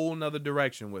whole nother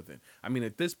direction with it. I mean,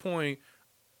 at this point,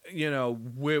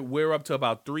 we're up to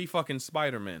about 3 fucking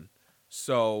Spider-Men.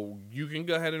 So you can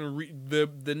go ahead and the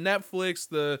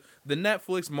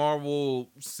Netflix Marvel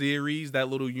series, that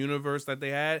little universe that they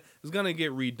had, is gonna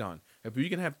get redone. If you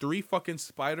can have 3 fucking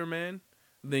Spider-Man,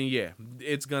 then yeah,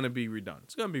 it's gonna be redone.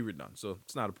 It's gonna be redone. So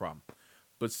it's not a problem.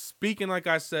 But speaking, like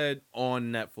I said,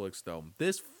 on Netflix, though,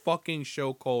 this fucking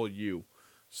show called You.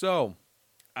 So,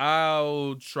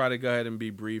 I'll try to go ahead and be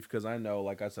brief, because I know,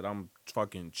 like I said, I'm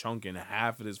fucking chunking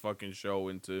half of this fucking show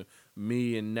into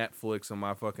me and Netflix and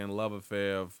my fucking love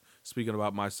affair of speaking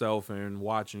about myself and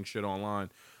watching shit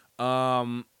online.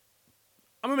 I'm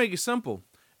going to make it simple.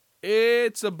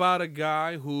 It's about a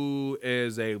guy who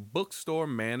is a bookstore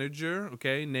manager,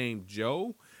 okay, named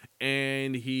Joe.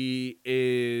 And he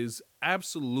is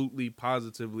absolutely,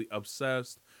 positively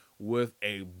obsessed with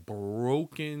a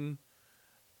broken,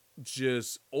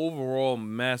 just overall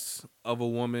mess of a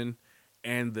woman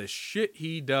and the shit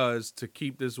he does to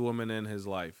keep this woman in his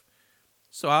life.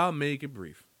 So I'll make it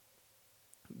brief.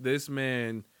 This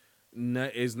man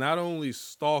is not only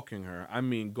stalking her, I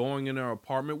mean, going in her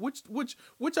apartment, which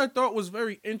I thought was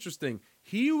very interesting.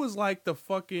 he was like the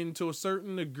fucking, to a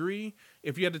certain degree,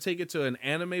 if you had to take it to an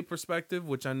anime perspective,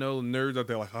 which I know nerds out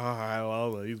there like, I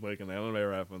love it, he's making anime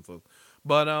references.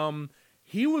 But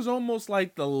he was almost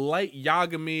like the light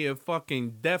Yagami of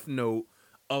fucking Death Note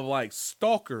of like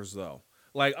stalkers though.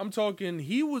 Like I'm talking,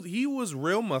 he was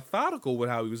real methodical with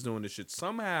how he was doing this shit.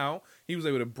 Somehow he was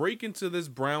able to break into this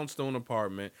brownstone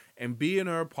apartment and be in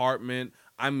her apartment.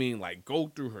 I mean, like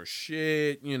go through her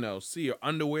shit, you know, see her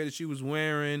underwear that she was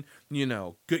wearing, you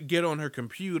know, get on her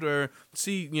computer,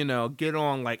 see, you know, get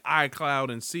on like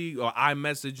iCloud and see, or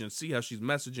iMessage and see how she's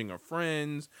messaging her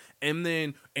friends. And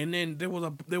then there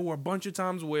were a bunch of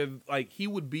times where like he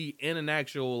would be in an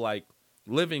actual like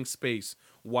living space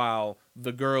while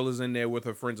the girl is in there with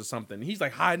her friends or something. He's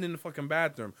like hiding in the fucking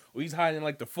bathroom, or he's hiding in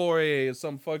like the foyer or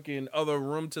some fucking other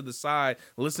room to the side,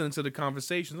 listening to the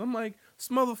conversations. I'm like, this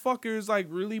motherfucker is like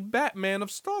really Batman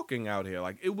of stalking out here.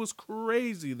 Like it was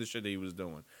crazy the shit that he was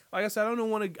doing. Like I said, I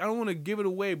don't want to give it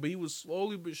away, but he was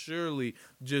slowly but surely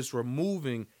just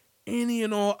removing any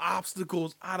and all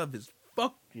obstacles out of his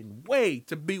fucking way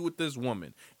to be with this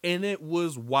woman. And it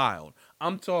was wild.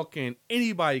 I'm talking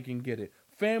anybody can get it.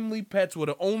 Family pets were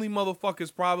the only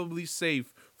motherfuckers probably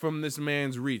safe from this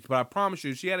man's reach. But I promise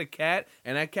you, if she had a cat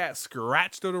and that cat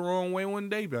scratched her the wrong way one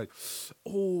day, be like,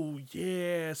 oh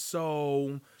yeah,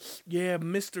 so yeah,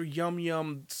 Mr. Yum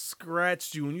Yum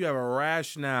scratched you and you have a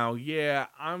rash now. Yeah,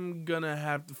 I'm gonna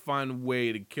have to find a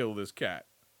way to kill this cat.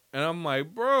 And I'm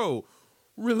like, bro,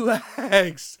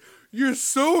 relax. You're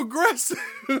so aggressive.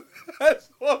 That's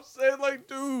what I'm saying. Like,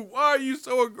 dude, why are you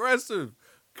so aggressive?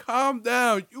 Calm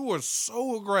down. You are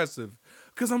so aggressive.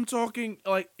 Because I'm talking,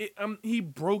 like, he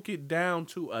broke it down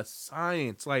to a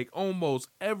science. Like, almost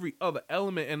every other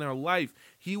element in her life,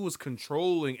 he was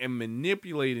controlling and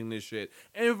manipulating this shit.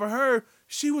 And for her,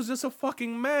 she was just a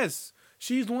fucking mess.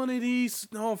 She's one of these,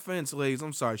 no offense, ladies,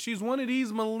 I'm sorry. She's one of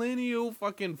these millennial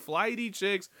fucking flighty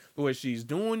chicks where she's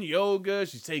doing yoga,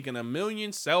 she's taking a million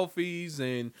selfies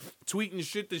and tweeting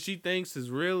shit that she thinks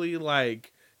is really,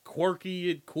 like,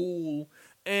 quirky and cool.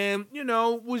 And, you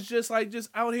know, was just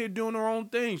out here doing her own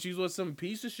thing. She was some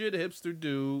piece of shit hipster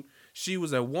dude. She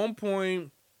was at one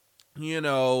point, you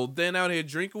know, then out here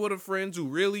drinking with her friends who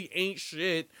really ain't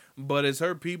shit, but it's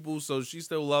her people, so she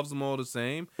still loves them all the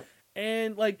same.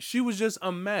 And, like, she was just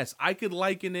a mess. I could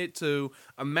liken it to,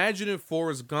 imagine if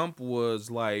Forrest Gump was,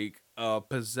 like, a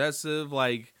possessive,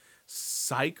 like,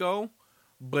 psycho,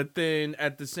 but then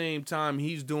at the same time,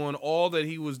 he's doing all that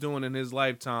he was doing in his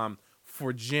lifetime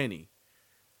for Jenny.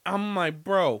 I'm like,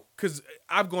 bro, because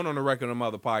I've gone on the record on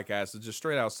other podcasts to just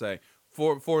straight out say,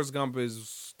 Forrest Gump is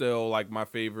still, like, my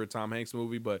favorite Tom Hanks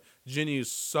movie, but Jenny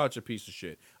is such a piece of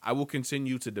shit. I will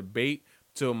continue to debate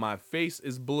till my face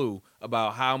is blue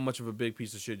about how much of a big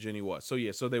piece of shit Jenny was. So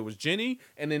yeah, so there was Jenny,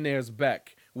 and then there's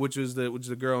Beck, which is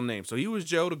the girl name. So he was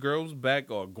Joe, the girl was Beck,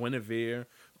 or Guinevere,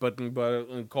 but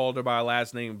called her by her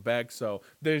last name Beck. So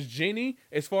there's Jenny.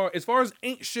 As far as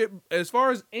ain't shit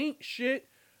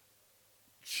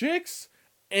chicks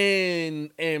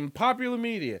and popular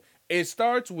media, it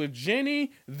starts with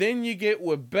Jenny, then you get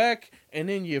with Beck, and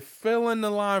then you fill in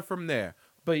the line from there.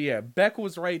 But yeah, Beck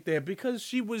was right there because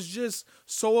she was just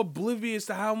so oblivious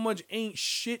to how much ain't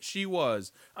shit she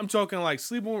was. I'm talking like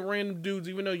sleeping with random dudes,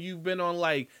 even though you've been on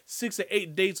like 6 or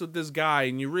 8 dates with this guy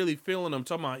and you're really feeling him.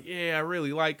 Talking about, yeah, I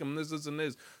really like him, this, and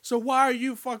this. So why are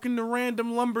you fucking the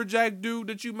random lumberjack dude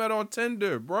that you met on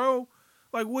Tinder, bro?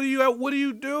 Like, what are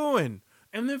you doing?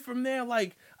 And then from there,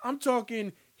 like, I'm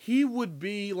talking, he would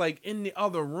be like in the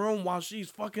other room while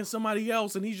she's fucking somebody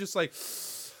else, and he's just like,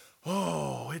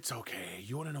 oh, it's okay.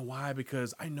 You want to know why?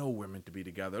 Because I know we're meant to be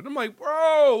together. And I'm like,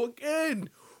 bro,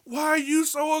 again, why are you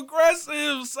so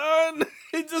aggressive, son?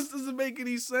 It just doesn't make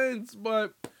any sense.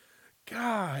 But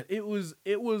God, it was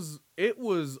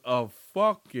a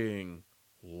fucking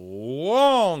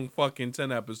long fucking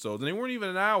 10 episodes. And they weren't even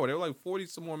an hour. They were like 40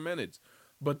 some more minutes.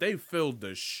 But they filled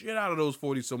the shit out of those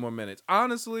 40 some more minutes.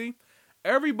 Honestly,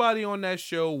 everybody on that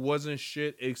show wasn't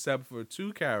shit except for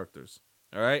 2 characters.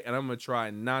 All right, and I'm going to try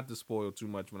not to spoil too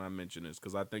much when I mention this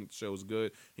because I think the show's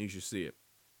good and you should see it.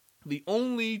 The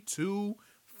only 2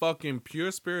 fucking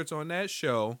pure spirits on that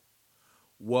show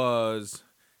was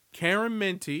Karen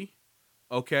Minty,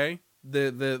 okay?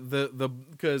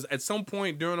 Because at some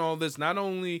point during all this, not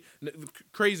only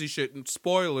crazy shit,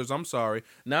 spoilers, I'm sorry,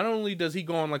 not only does he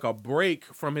go on like a break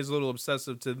from his little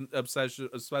obsessive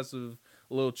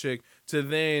little chick to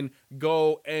then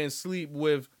go and sleep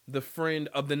with the friend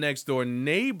of the next door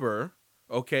neighbor,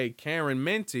 okay, Karen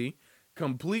Minty,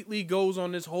 completely goes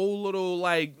on this whole little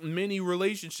like mini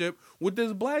relationship with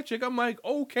this black chick. I'm like,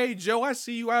 okay, Joe, I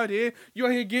see you out here. You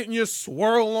out here getting your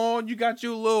swirl on. You got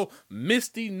your little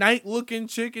misty night looking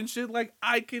chick and shit. Like,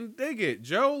 I can dig it,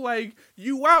 Joe. Like,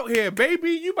 you out here,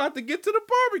 baby. You about to get to the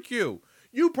barbecue.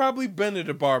 You probably been to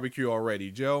the barbecue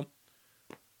already, Joe.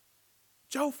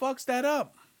 Joe fucks that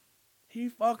up. He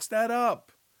fucks that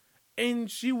up.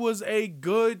 And she was a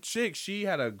good chick. She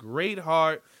had a great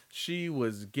heart. She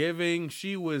was giving.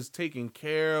 She was taking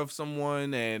care of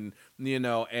someone, and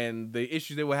and the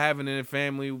issues they were having in their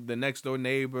family, the next door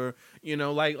neighbor,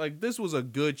 like this was a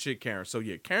good chick, Karen. So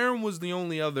yeah, Karen was the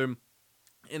only other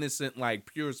innocent,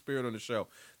 like pure spirit on the show.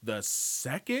 The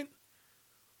second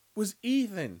was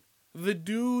Ethan, the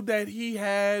dude that he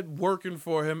had working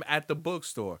for him at the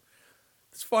bookstore.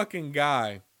 This fucking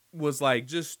guy was like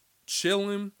just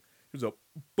chilling. He was a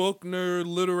book nerd,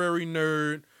 literary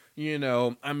nerd,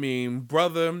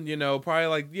 brother, probably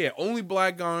like, yeah, only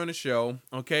black guy on the show,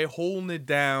 okay, holding it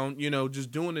down,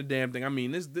 just doing the damn thing. I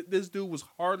mean, this dude was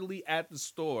hardly at the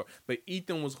store, but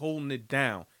Ethan was holding it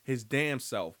down, his damn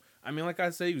self. I mean, like I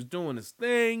said, he was doing his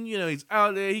thing, he's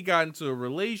out there, he got into a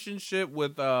relationship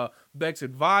with Beck's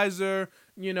advisor,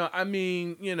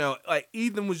 like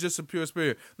Ethan was just a pure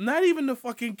spirit. Not even the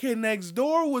fucking kid next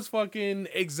door was fucking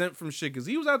exempt from shit, because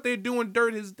he was out there doing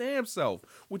dirt his damn self,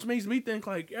 which makes me think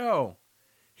like, yo,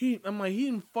 he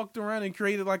didn't fucked around and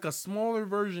created like a smaller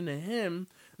version of him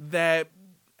that,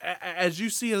 as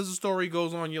you see as the story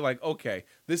goes on, you're like, okay,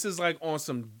 this is like on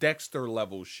some Dexter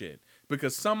level shit,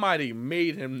 because somebody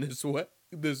made him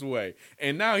this way,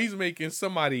 and now he's making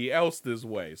somebody else this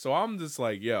way. So I'm just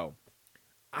like, yo,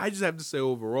 I just have to say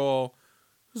overall,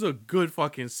 this is a good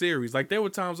fucking series. Like, there were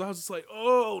times I was just like,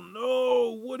 oh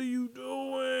no, what are you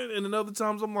doing? And then other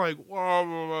times I'm like,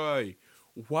 why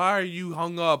are you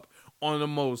hung up on the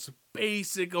most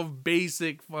basic of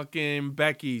basic fucking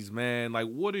Becky's, man? Like,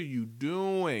 what are you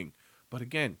doing? But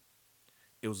again,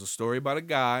 it was a story about a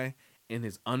guy and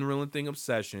his unrelenting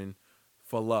obsession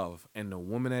for love and the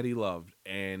woman that he loved,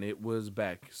 and it was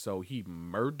Beck. So he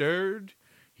murdered,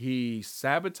 he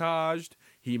sabotaged,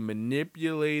 he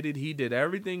manipulated, he did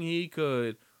everything he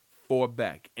could for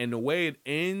Beck. And the way it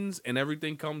ends and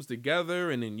everything comes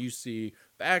together, and then you see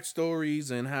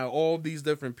backstories and how all these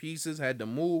different pieces had to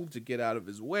move to get out of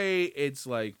his way. It's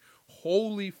like,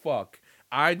 holy fuck.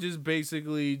 I just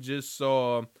basically just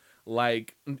saw,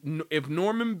 like, if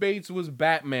Norman Bates was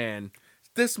Batman,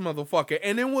 this motherfucker.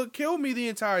 And then what killed me the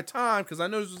entire time, because I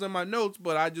know this was in my notes,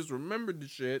 but I just remembered the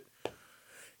shit.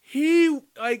 He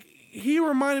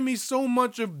reminded me so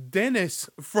much of Dennis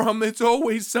from It's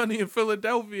Always Sunny in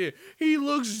Philadelphia. He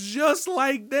looks just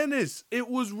like Dennis. It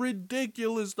was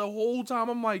ridiculous the whole time.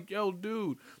 I'm like, yo,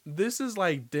 dude, this is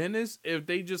like Dennis if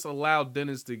they just allowed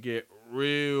Dennis to get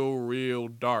real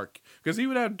dark. Because he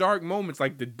would have dark moments,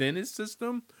 like the Dennis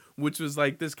system, which was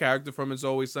like this character from It's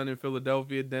Always Sunny in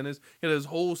Philadelphia, Dennis. He had this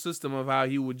whole system of how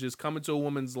he would just come into a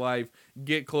woman's life,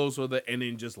 get close with her, and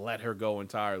then just let her go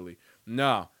entirely.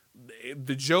 No.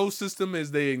 The Joe system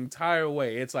is the entire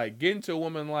way. It's like, get into a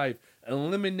woman's life,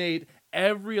 eliminate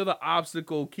every other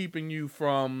obstacle keeping you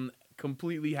from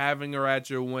completely having her at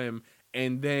your whim,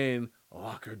 and then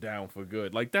lock her down for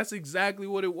good. Like, that's exactly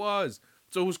what it was.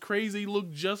 So it was crazy. He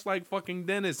looked just like fucking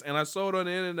Dennis. And I saw it on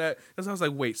the internet. And so I was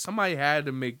like, wait, somebody had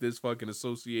to make this fucking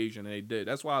association. And they did.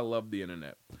 That's why I love the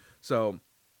internet. So,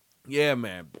 yeah,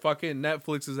 man. Fucking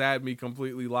Netflix has had me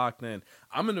completely locked in.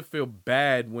 I'm going to feel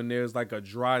bad when there's like a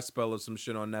dry spell or some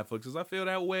shit on Netflix, because I feel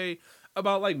that way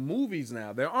about like movies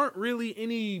now. There aren't really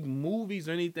any movies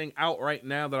or anything out right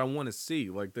now that I want to see.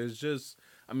 Like, there's just,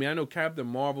 I know Captain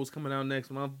Marvel's coming out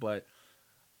next month, but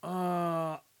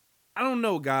I don't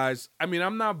know, guys.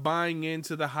 I'm not buying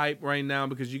into the hype right now,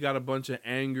 because you got a bunch of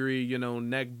angry,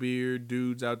 neckbeard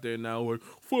dudes out there now like,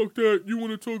 fuck that, you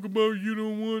want to talk about you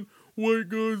don't want white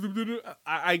guys.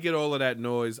 I get all of that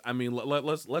noise.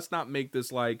 Let's not make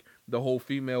this like the whole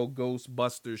female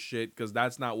Ghostbuster shit, because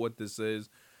that's not what this is.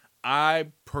 I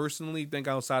personally think,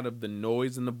 outside of the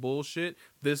noise and the bullshit,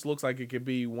 this looks like it could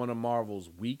be one of Marvel's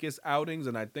weakest outings,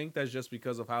 and I think that's just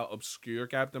because of how obscure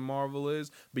Captain Marvel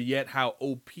is, but yet how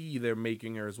OP they're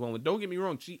making her as well. And don't get me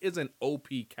wrong, she is an OP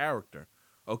character.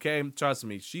 Okay, trust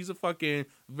me, she's a fucking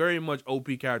very much OP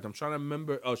character. I'm trying to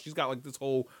remember. Oh, she's got like this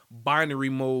whole binary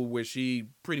mode where she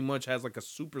pretty much has like a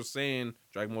Super Saiyan,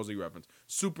 Dragon Ball Z reference,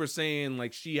 Super Saiyan,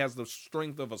 like she has the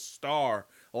strength of a star,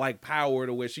 like power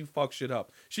to where she fucks shit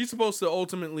up. She's supposed to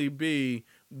ultimately be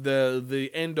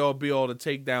the end all be all to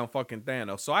take down fucking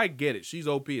Thanos. So I get it. She's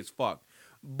OP as fuck.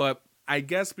 But I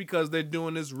guess because they're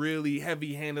doing this really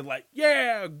heavy handed, like,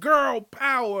 yeah, girl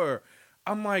power,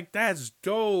 I'm like, that's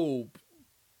dope.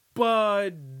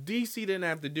 But DC didn't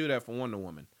have to do that for Wonder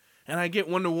Woman. And I get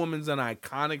Wonder Woman's an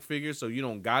iconic figure, so you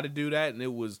don't got to do that.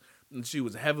 And she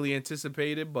was heavily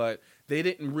anticipated, but they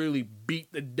didn't really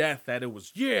beat the death that it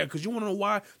was. Yeah, because you want to know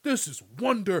why? This is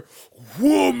Wonder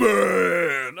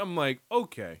Woman. I'm like,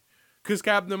 okay, because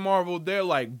Captain Marvel, they're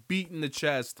like beating the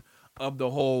chest of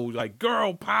the whole like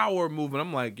girl power movement.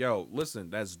 I'm like, yo, listen,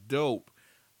 that's dope.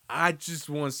 I just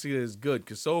want to see it as good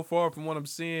because so far from what I'm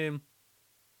seeing,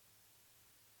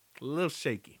 a little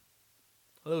shaky,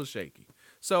 a little shaky.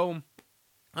 So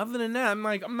other than that,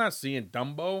 I'm not seeing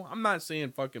Dumbo. I'm not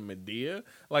seeing fucking Medea.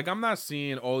 Like, I'm not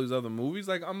seeing all these other movies.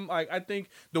 I think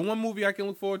the one movie I can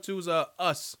look forward to is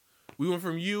Us. We went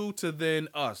from You to then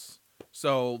Us.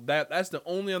 So that's the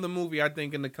only other movie I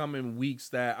think in the coming weeks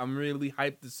that I'm really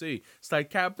hyped to see. It's like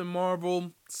Captain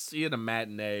Marvel, see it a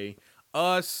matinee.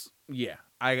 Us, yeah,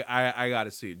 I gotta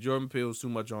see it. Jordan Peele's too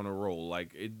much on a roll.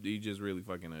 Like he just really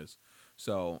fucking is.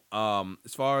 So,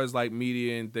 as far as like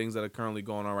media and things that are currently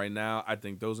going on right now, I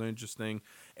think those are interesting.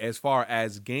 As far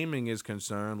as gaming is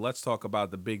concerned, let's talk about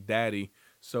the Big Daddy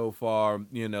so far,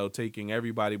 taking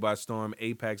everybody by storm,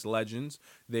 Apex Legends.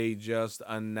 They just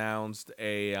announced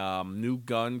a new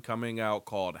gun coming out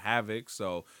called Havoc.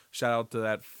 So, shout out to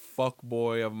that fuck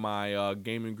boy of my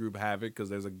gaming group Havoc, because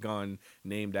there's a gun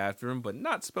named after him, but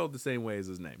not spelled the same way as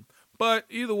his name. But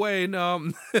either way,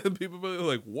 people are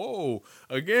like, whoa,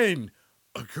 again,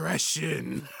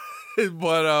 aggression.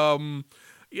 But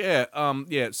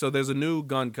so there's a new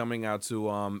gun coming out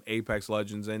to Apex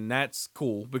Legends, and that's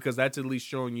cool because that's at least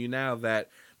showing you now that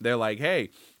they're like,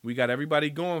 hey, we got everybody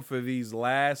going for these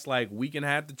last like week and a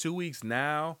half to 2 weeks.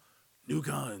 Now new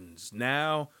guns,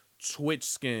 now Twitch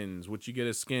skins, which you get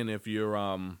a skin if you're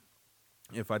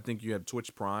if I think you have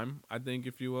Twitch Prime, I think,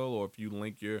 if you will, or if you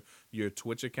link your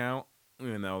Twitch account,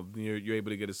 you're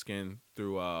able to get a skin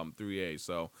through EA.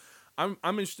 So I'm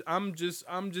just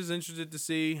interested to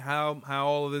see how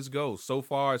all of this goes. So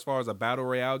far, as far as the battle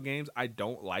royale games, I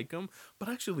don't like them, but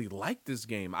I actually like this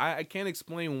game. I can't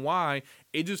explain why.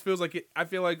 It just feels like I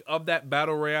feel like of that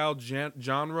battle royale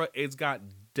genre, it's got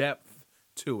depth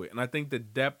to it, and I think the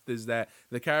depth is that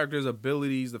the character's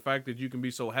abilities, the fact that you can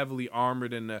be so heavily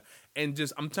armored, and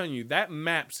just I'm telling you, that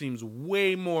map seems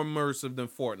way more immersive than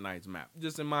Fortnite's map.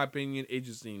 Just in my opinion, it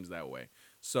just seems that way.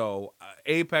 So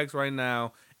Apex right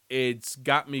now, it's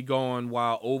got me going,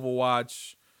 while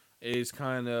Overwatch is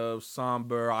kind of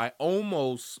somber. I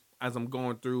almost, as I'm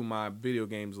going through my video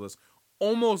games list,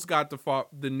 almost got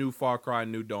the new Far Cry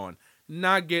New Dawn.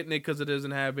 Not getting it because it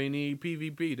doesn't have any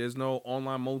PvP. There's no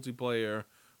online multiplayer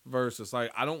versus.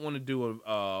 Like, I don't want to do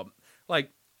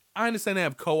I understand they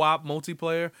have co-op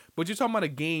multiplayer, but you're talking about a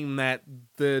game that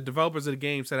the developers of the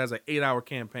game said has an 8-hour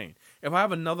campaign. If I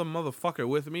have another motherfucker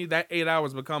with me, that 8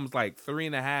 hours becomes like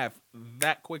 3.5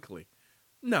 that quickly.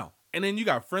 No. And then you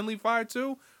got friendly fire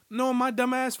too? No, my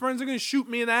dumbass friends are going to shoot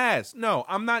me in the ass. No,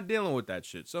 I'm not dealing with that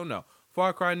shit. So no.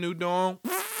 Far Cry New Dawn,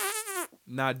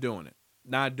 not doing it.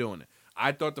 Not doing it.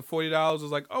 I thought the $40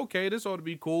 was like, okay, this ought to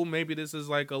be cool. Maybe this is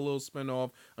like a little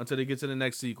spinoff until they get to the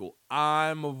next sequel.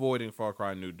 I'm avoiding Far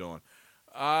Cry New Dawn.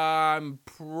 I'm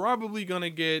probably gonna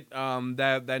get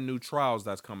that new Trials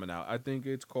that's coming out. I think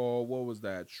it's called, what was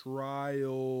that?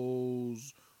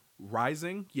 Trials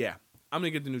Rising? Yeah. I'm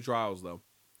gonna get the new Trials though.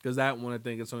 Because that one, I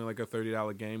think it's only like a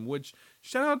 $30 game, which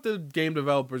shout out to game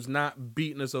developers not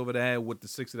beating us over the head with the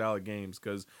 $60 games.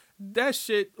 Because that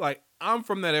shit, like, I'm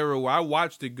from that era where I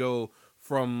watched it go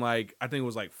from like, I think it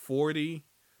was like 40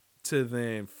 to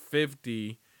then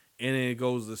 50, and then it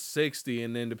goes to 60,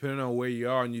 and then depending on where you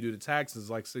are and you do the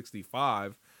taxes, like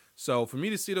 65. So for me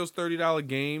to see those $30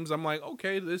 games, I'm like,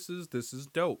 okay, this is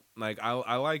dope. Like,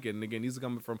 I like it. And again, these are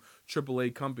coming from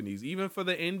AAA companies. Even for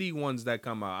the indie ones that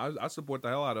come out, I support the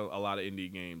hell out of a lot of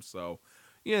indie games. So,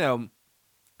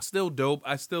 still dope.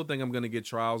 I still think I'm going to get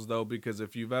Trials, though, because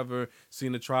if you've ever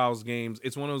seen the Trials games,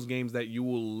 it's one of those games that you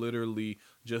will literally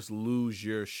just lose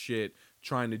your shit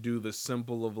trying to do the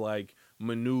simple of, like,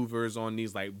 maneuvers on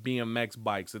these, like, BMX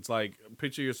bikes. It's like,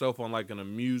 picture yourself on, like, an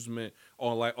amusement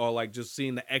or like just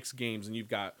seeing the X Games, and you've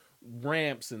got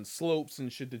ramps and slopes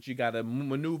and shit that you got to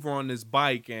maneuver on this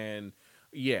bike. And,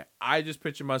 yeah, I just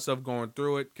picture myself going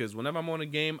through it because whenever I'm on a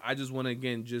game, I just want to,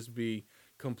 again, just be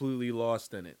completely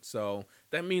lost in it. So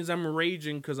that means I'm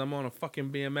raging because I'm on a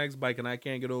fucking BMX bike and I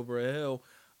can't get over a hill.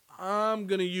 I'm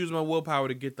gonna use my willpower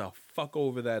to get the fuck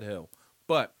over that hill.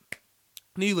 But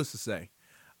needless to say,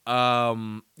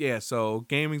 so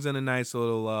gaming's in a nice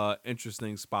little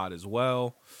interesting spot as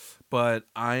well. But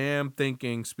I am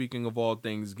thinking, speaking of all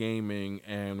things gaming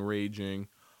and raging,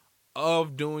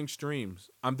 of doing streams.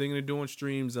 I'm thinking of doing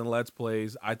streams and Let's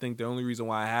Plays. I think the only reason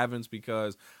why I haven't is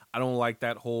because I don't like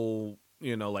that whole,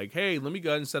 like, hey, let me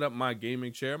go ahead and set up my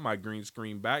gaming chair, my green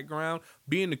screen background,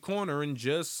 be in the corner and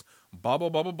just blah, blah,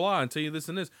 blah, blah, blah, and tell you this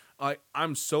and this.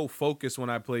 I'm so focused when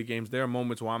I play games. There are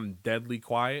moments where I'm deadly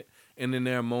quiet, and then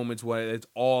there are moments where it's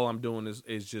all I'm doing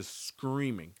is just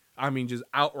screaming. I mean, just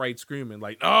outright screaming,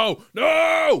 like, no,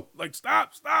 no, like,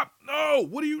 stop, no,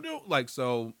 what do you do? Like,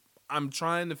 so I'm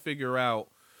trying to figure out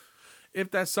if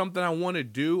that's something I want to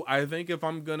do. I think if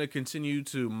I'm gonna continue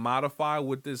to modify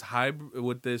with this hybrid,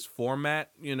 with this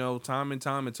format, time and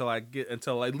time until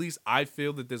at least I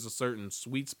feel that there's a certain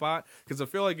sweet spot, because I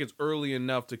feel like it's early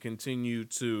enough to continue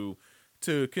to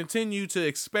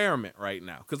experiment right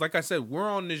now. Because like I said, we're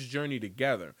on this journey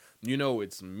together.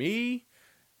 It's me,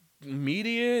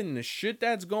 media, and the shit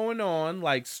that's going on,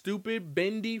 like stupid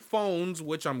bendy phones,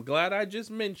 which I'm glad I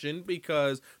just mentioned,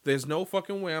 because there's no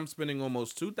fucking way I'm spending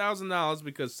almost $2,000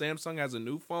 because Samsung has a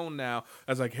new phone now.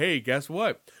 I was like, hey, guess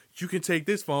what? You can take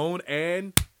this phone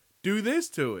and do this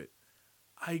to it.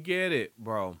 I get it,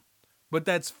 bro, but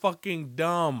that's fucking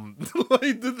dumb.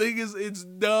 Like, the thing is, it's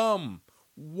dumb.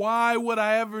 Why would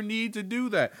I ever need to do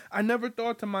that? I never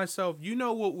thought to myself,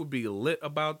 what would be lit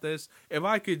about this? If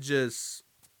I could just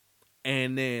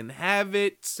and then have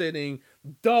it sitting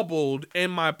doubled in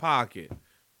my pocket.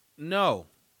 No,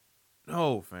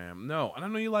 fam, no. And I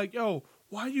know you're like, yo,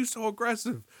 why are you so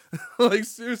aggressive? Like,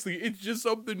 seriously, it's just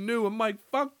something new. I'm like,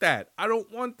 fuck that. I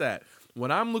don't want that.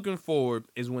 What I'm looking forward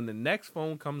is when the next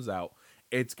phone comes out,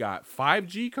 it's got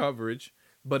 5G coverage,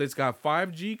 but it's got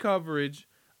 5G coverage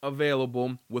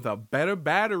available with a better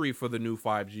battery for the new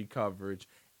 5G coverage,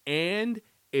 and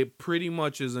it pretty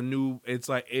much is it's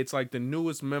like the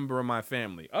newest member of my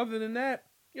family. Other than that,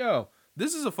 yo,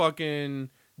 this is a fucking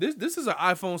this is an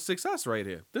iPhone 6s right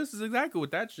here. This is exactly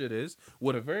what that shit is,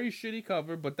 with a very shitty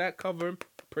cover, but that cover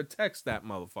protects that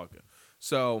motherfucker.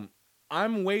 So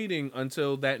I'm waiting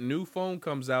until that new phone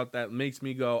comes out that makes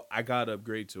me go, I gotta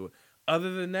upgrade to it.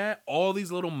 Other than that, all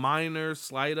these little minor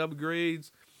slight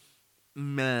upgrades,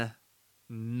 meh.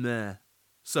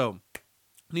 So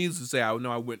needless to say,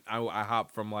 I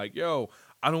hopped from like, yo,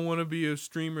 I don't want to be a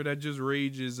streamer that just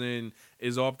rages and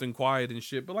is often quiet and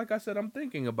shit. But like I said, I'm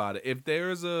thinking about it. If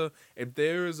there's a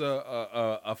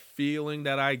feeling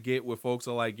that I get where folks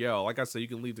are like, yo, like I said, you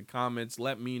can leave the comments,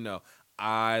 let me know.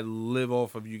 I live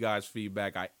off of you guys'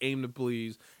 feedback. I aim to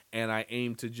please, and I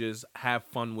aim to just have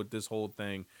fun with this whole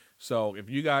thing. So if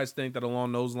you guys think that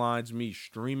along those lines, me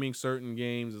streaming certain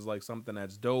games is like something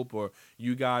that's dope, or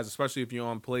you guys, especially if you're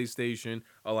on PlayStation,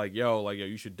 are like, yo,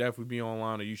 you should definitely be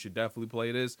online, or you should definitely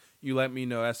play this, you let me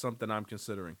know. That's something I'm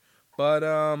considering. But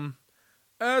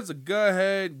as a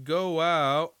go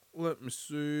out, let me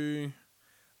see.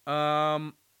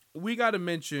 We got to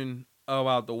mention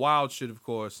about the wild shit, of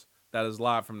course, that is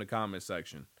live from the comment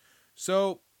section.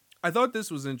 So I thought this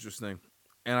was interesting.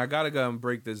 And I gotta go and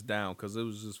break this down because it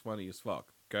was just funny as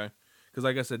fuck, okay? Because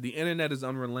like I said, the internet is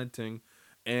unrelenting,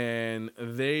 and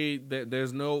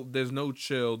there's no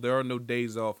chill. There are no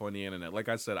days off on the internet. Like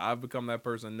I said, I've become that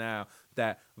person now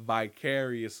that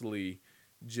vicariously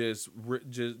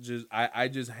I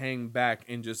just hang back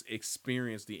and just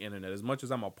experience the internet. As much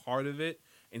as I'm a part of it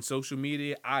in social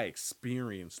media, I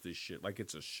experience this shit like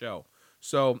it's a show.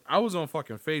 So I was on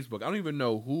fucking Facebook. I don't even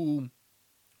know who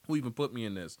even put me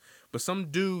in this, but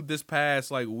some dude this past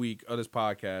like week of this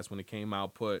podcast when it came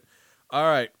out put, all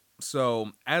right, so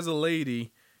as a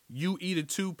lady, you eat a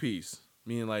 2-piece,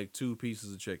 meaning like 2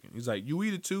 pieces of chicken. He's like, you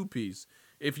eat a 2-piece.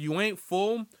 If you ain't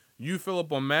full, you fill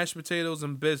up on mashed potatoes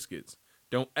and biscuits.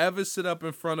 Don't ever sit up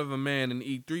in front of a man and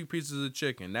eat 3 pieces of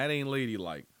chicken. That ain't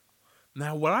ladylike.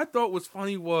 Now, what I thought was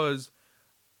funny was,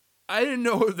 I didn't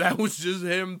know if that was just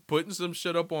him putting some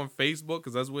shit up on Facebook,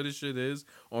 because that's what this shit is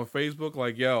on Facebook.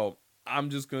 Like, yo, I'm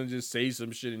just going to just say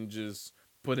some shit and just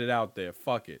put it out there.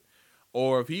 Fuck it.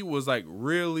 Or if he was like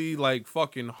really like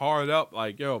fucking hard up,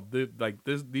 like, yo,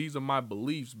 these are my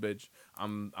beliefs, bitch.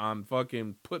 I'm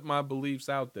fucking put my beliefs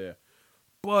out there.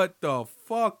 But the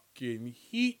fucking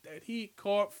heat that he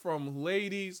caught from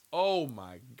ladies, oh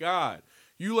my God.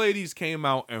 You ladies came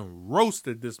out and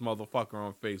roasted this motherfucker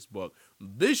on Facebook.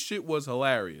 This shit was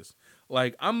hilarious.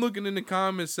 Like, I'm looking in the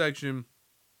comment section.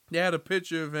 They had a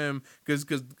picture of him because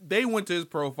they went to his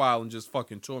profile and just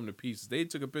fucking tore him to pieces. They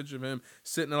took a picture of him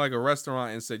sitting in like a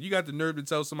restaurant and said, you got the nerve to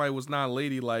tell somebody was not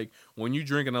ladylike when you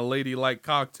drinking a ladylike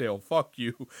cocktail. Fuck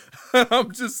you.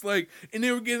 I'm just like, and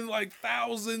they were getting like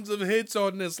thousands of hits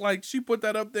on this. Like, she put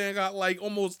that up there and got like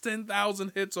almost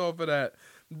 10,000 hits off of that.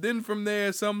 Then from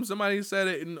there, somebody said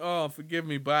it, and oh, forgive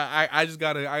me, but I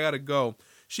gotta go.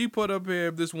 She put up here,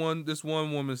 this one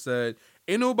woman said,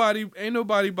 ain't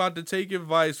nobody about to take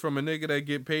advice from a nigga that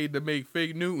get paid to make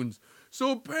fake Newtons.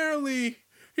 So apparently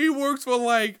he works for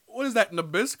like, what is that,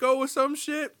 Nabisco or some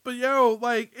shit? But yo,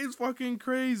 like, it's fucking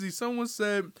crazy. Someone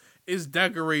said it's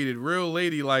decorated, real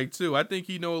ladylike too. I think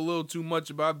he know a little too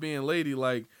much about being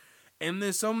ladylike. And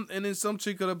then some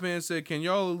chick got up here and said, "Can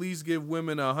y'all at least give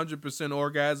women 100%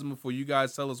 orgasm before you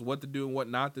guys tell us what to do and what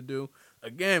not to do?"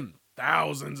 Again,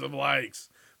 thousands of likes.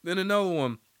 Then another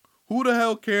one. Who the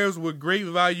hell cares what Great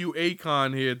Value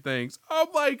Akon here thinks? I'm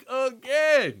like,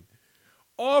 again,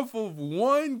 off of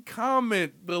one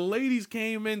comment, the ladies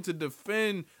came in to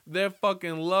defend their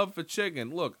fucking love for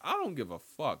chicken. Look, I don't give a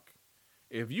fuck.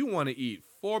 If you want to eat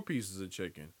 4 pieces of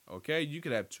chicken, okay, you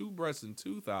could have 2 breasts and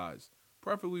 2 thighs.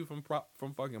 Preferably from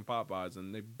fucking Popeyes,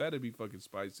 and they better be fucking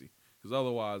spicy, because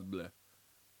otherwise, bleh.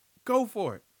 Go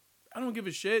for it. I don't give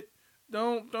a shit.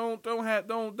 Don't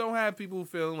have people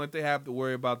feeling like they have to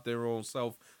worry about their own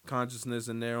self consciousness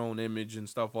and their own image and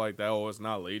stuff like that. Oh, it's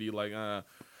not ladylike.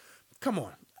 Come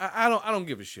on. I don't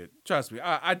give a shit. Trust me,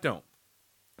 I don't.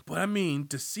 But I mean,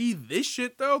 to see this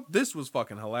shit though, this was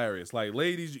fucking hilarious. Like,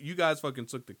 ladies, you guys fucking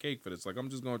took the cake for this. Like, I'm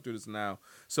just going through this now.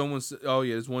 Someone said, oh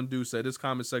yeah, this one dude said, this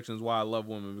comment section is why I love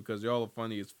women, because y'all are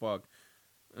funny as fuck.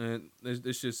 And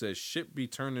this shit says, shit be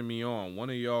turning me on.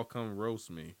 One of y'all come roast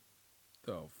me.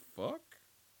 The fuck?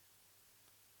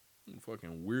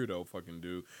 Fucking weirdo fucking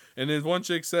dude. And then one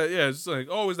chick said, yeah, it's like,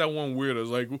 always that one weirdo. It's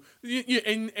like, yeah,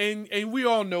 and we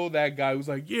all know that guy who's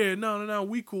like, yeah, no,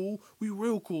 we cool. We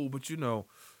real cool, but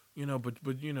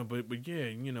but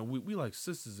yeah, we like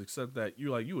sisters, except that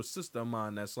you a sister of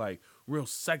mine that's like real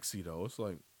sexy though. It's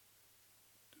like,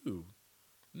 dude,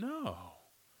 no,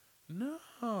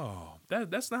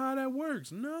 that's not how that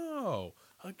works. No,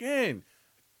 again,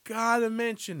 gotta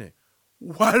mention it.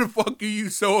 Why the fuck are you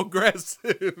so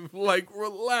aggressive? Like,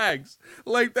 relax.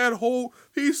 Like,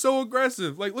 he's so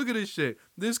aggressive. Like, look at this shit.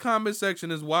 This comment section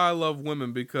is why I love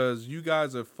women, because you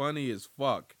guys are funny as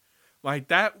fuck. Like,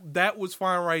 that was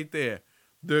fine right there.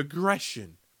 The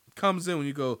aggression comes in when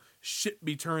you go, shit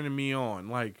be turning me on.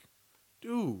 Like,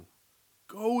 dude,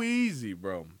 go easy,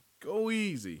 bro. Go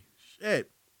easy.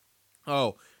 Shit.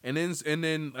 Oh, and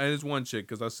then there's one chick,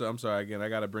 because I'm sorry, again, I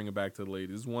gotta bring it back to the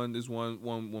ladies. This one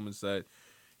woman said,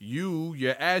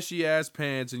 your ashy ass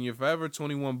pants and your Forever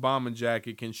 21 bomber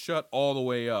jacket can shut all the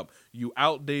way up. You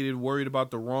outdated, worried about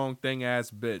the wrong thing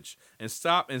ass bitch. And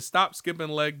stop skipping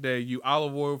leg day, you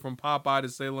olive oil from Popeye to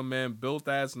Sailor Man built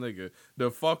ass nigga.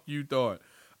 The fuck you thought?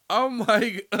 I'm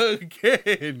like,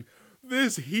 again,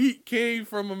 this heat came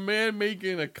from a man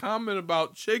making a comment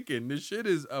about chicken. This shit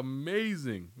is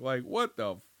amazing. Like, what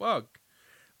the fuck?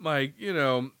 Like,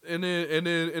 and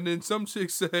then some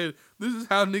chick said, this is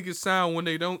how niggas sound when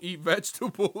they don't eat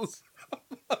vegetables.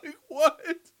 I'm like, what?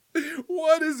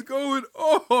 What is going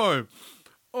on?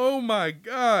 Oh my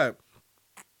God.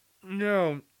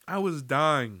 I was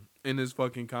dying in this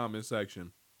fucking comment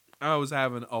section. I was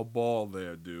having a ball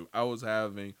there, dude. I was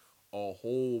having a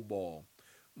whole ball.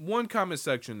 One comment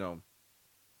section though,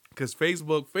 because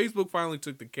Facebook finally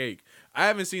took the cake. I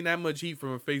haven't seen that much heat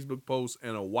from a Facebook post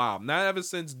in a while. Not ever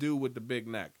since dude with the big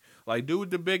neck. Like, dude with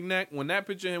the big neck, when that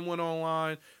picture of him went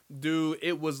online, dude,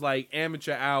 it was like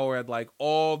amateur hour at like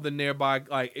all the nearby,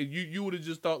 like you would have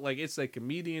just thought like it's like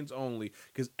comedians only,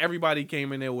 because everybody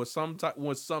came in there with some type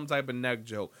of neck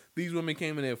joke. These women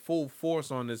came in there full force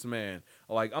on this man.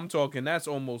 Like, I'm talking, that's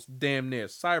almost damn near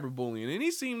cyberbullying, and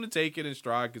he seemed to take it in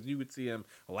stride, because you could see him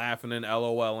laughing and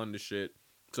LOL and the shit.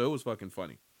 So it was fucking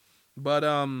funny. But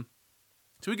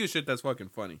speaking of shit that's fucking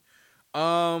funny,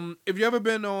 if you ever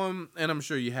been on, and I'm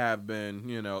sure you have been,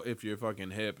 if you're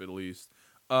fucking hip at least,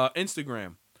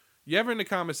 Instagram. You ever in the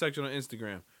comment section on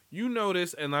Instagram, you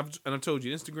notice, and I've told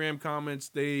you, Instagram comments,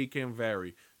 they can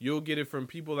vary. You'll get it from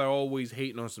people that are always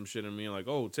hating on some shit and being like,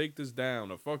 oh, take this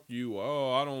down, or fuck you, or,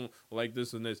 oh, I don't like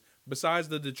this and this. Besides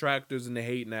the detractors and the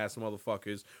hating ass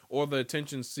motherfuckers, or the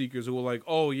attention seekers who are like,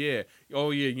 oh yeah,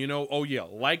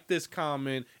 like this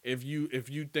comment if you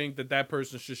think that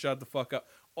person should shut the fuck up.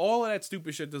 All of that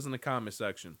stupid shit does in the comment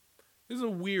section. There's a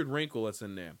weird wrinkle that's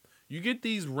in there. You get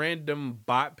these random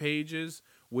bot pages,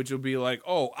 which will be like,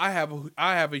 oh, I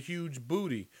have a huge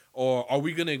booty, or are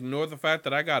we gonna ignore the fact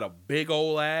that I got a big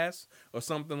old ass, or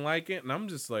something like it? And I'm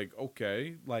just like,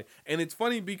 okay, like, and it's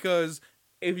funny because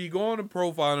if you go on a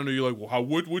profile and you're like, well,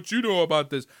 what you know about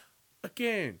this?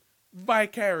 Again,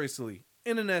 vicariously,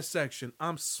 internet section,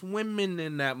 I'm swimming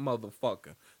in that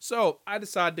motherfucker. So I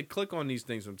decided to click on these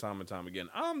things from time to time again.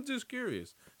 I'm just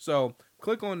curious. So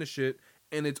click on the shit,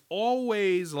 and it's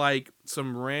always like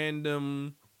some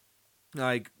random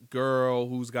like girl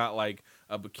who's got like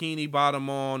a bikini bottom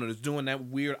on and is doing that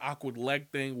weird awkward leg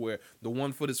thing where the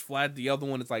one foot is flat, the other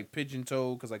one is like pigeon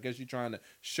toe, because I guess you're trying to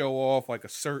show off like a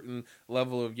certain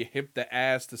level of your hip to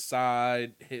ass to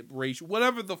side hip ratio,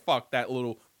 whatever the fuck that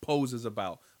little pose is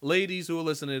about. Ladies who are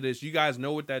listening to this, you guys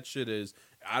know what that shit is.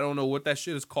 I don't know what that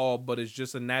shit is called, but it's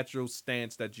just a natural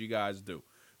stance that you guys do.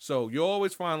 So you'll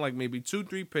always find like maybe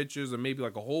 2-3 pictures or maybe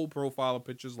like a whole profile of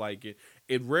pictures like it.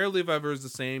 It rarely if ever is the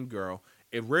same girl.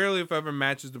 It rarely if ever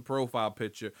matches the profile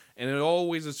picture. And it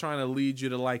always is trying to lead you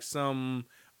to like some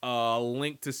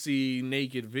link to see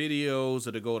naked videos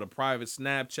or to go to private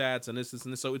Snapchats and this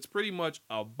and this. So it's pretty much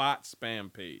a bot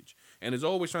spam page. And it's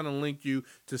always trying to link you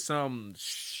to some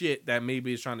shit that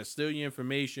maybe is trying to steal your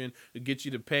information to get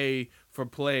you to pay for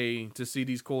play to see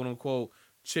these quote unquote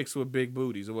chicks with big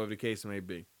booties or whatever the case may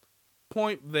be.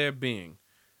 Point there being,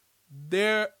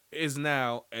 there is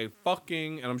now a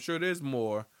fucking, and I'm sure there's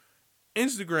more,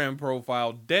 Instagram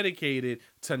profile dedicated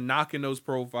to knocking those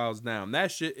profiles down. That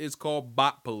shit is called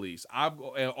Bot Police. I've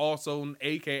also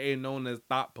AKA known as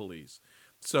Thought Police.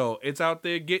 So it's out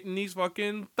there getting these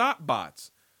fucking thought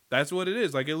bots. That's what it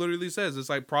is. Like it literally says, it's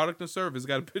like product and service. It's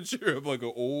got a picture of like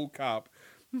an old cop,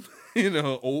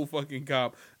 old fucking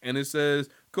cop, and it says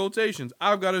quotations.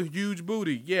 I've got a huge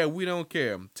booty. Yeah, we don't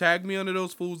care. Tag me under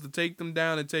those fools to take them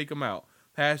down and take them out.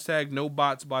 Hashtag no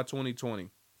bots by 2020.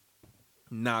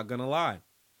 Not gonna lie.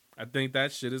 I think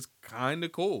that shit is kind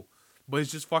of cool. But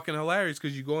it's just fucking hilarious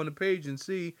because you go on the page and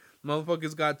see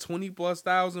motherfuckers got 20 plus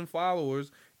thousand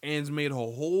followers and has made a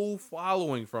whole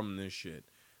following from this shit.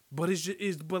 But it's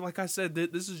just, but like I said,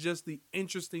 this is just the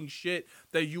interesting shit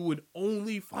that you would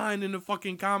only find in the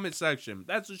fucking comment section.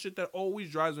 That's the shit that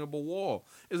always drives me up a wall.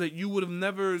 Is that you would have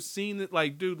never seen it,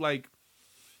 like, dude, like,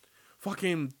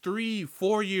 fucking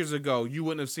 3-4 years ago, you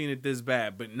wouldn't have seen it this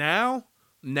bad. But now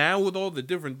with all the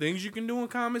different things you can do in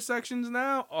comment sections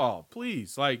now, oh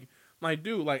please, like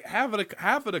dude, like half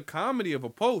of the comedy of a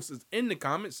post is in the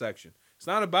comment section. It's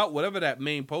not about whatever that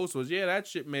main post was. Yeah, that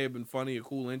shit may have been funny or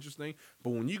cool, interesting, but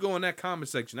when you go in that comment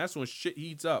section, that's when shit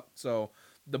heats up. So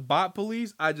the Bot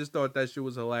Police, I just thought that shit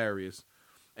was hilarious.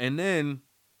 And then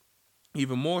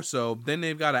even more so, then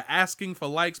they've got a asking for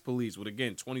likes police with,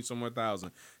 again, 20 some more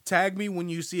thousand. Tag me when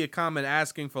you see a comment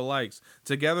asking for likes.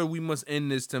 Together we must end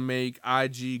this to make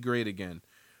IG great again.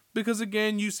 Because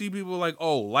again, you see people like,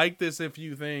 oh, like this if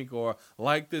you think, or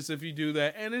like this if you do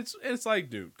that, and it's like,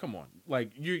 dude, come on,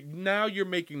 like you're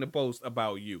making the post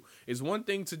about you. It's one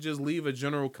thing to just leave a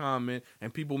general comment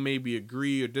and people maybe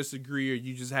agree or disagree, or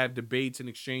you just have debates and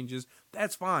exchanges.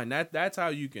 That's fine. That's how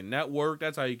you can network.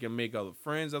 That's how you can make other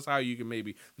friends. That's how you can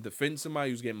maybe defend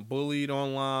somebody who's getting bullied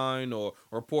online or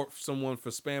report someone for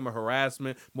spam or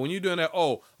harassment. But when you're doing that,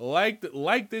 oh, like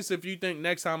this if you think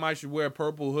next time I should wear a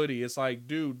purple hoodie. It's like,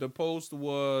 dude, the post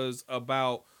was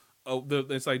about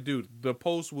it's like, dude, the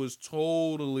post was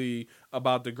totally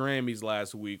about the Grammys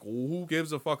last week. Who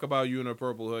gives a fuck about you in a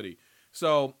purple hoodie?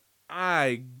 So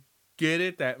I get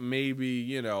it that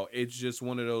maybe, it's just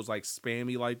one of those like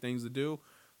spammy like things to do,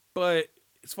 but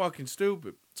it's fucking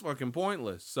stupid. It's fucking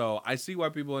pointless. So I see why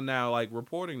people are now like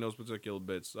reporting those particular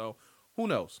bits. So who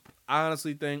knows? I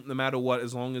honestly think no matter what,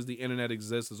 as long as the internet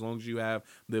exists, as long as you have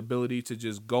the ability to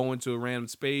just go into a random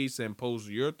space and post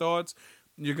your thoughts,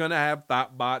 you're going to have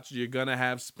thought bots, you're going to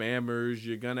have spammers,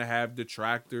 you're going to have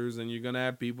detractors, and you're going to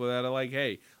have people that are like,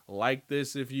 hey, like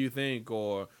this if you think,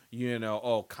 or,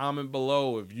 oh, comment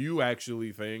below if you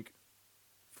actually think.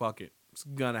 Fuck it. It's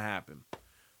going to happen.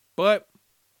 But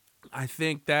I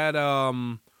think that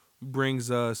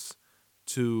brings us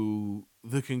to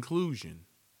the conclusion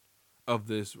of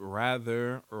this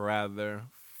rather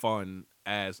fun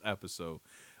ass episode.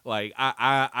 Like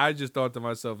I just thought to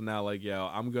myself now, like, yo,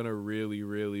 I'm gonna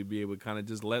really be able to kind of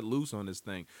just let loose on this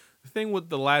thing. The thing with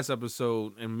the last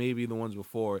episode and maybe the ones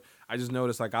before, I just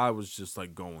noticed like I was just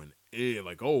like going,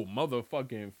 like, oh,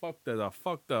 motherfucking fuck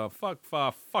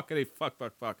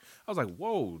fuck. I was like,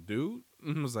 whoa, dude.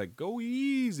 I was like, go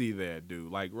easy there,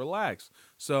 dude. Like, relax.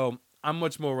 So I'm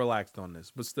much more relaxed on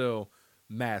this, but still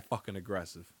mad fucking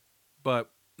aggressive.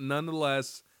 But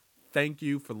nonetheless, thank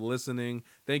you for listening.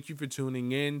 Thank you for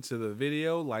tuning in to the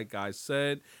video. Like I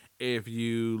said, if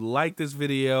you like this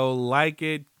video, like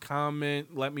it,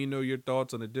 comment, let me know your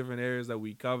thoughts on the different areas that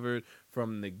we covered,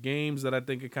 from the games that I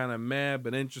think are kind of mad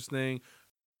but interesting,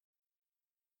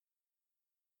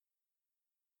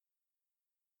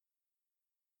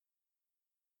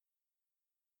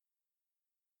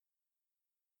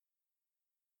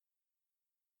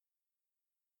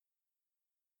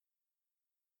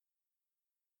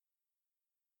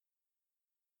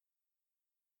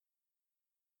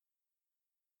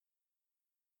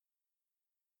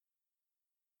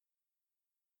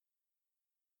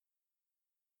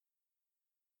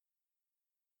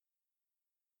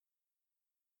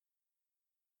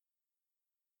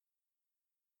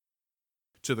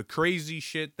 to the crazy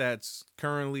shit that's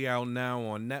currently out now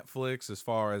on Netflix as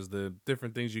far as the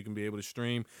different things you can be able to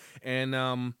stream.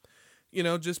 And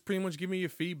just pretty much give me your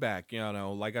feedback.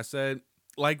 Like I said,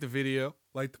 like the video,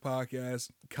 like the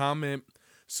podcast, comment,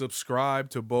 subscribe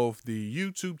to both the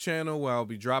YouTube channel where I'll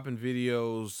be dropping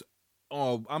videos.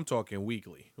 Oh, I'm talking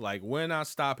weekly. Like, we're not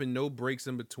stopping, no breaks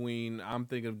in between. I'm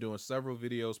thinking of doing several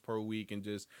videos per week and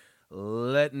just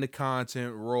letting the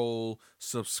content roll.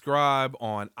 Subscribe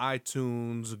on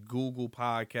iTunes, Google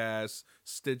Podcasts,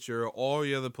 Stitcher, all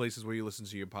the other places where you listen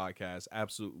to your podcast.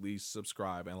 Absolutely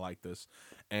subscribe and like this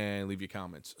and leave your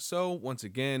comments. So once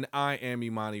again, I am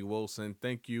Imani Wilson.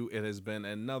 Thank you. It has been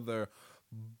another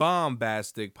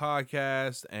bombastic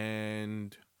podcast,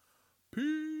 and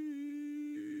peace.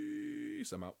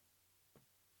 I'm out.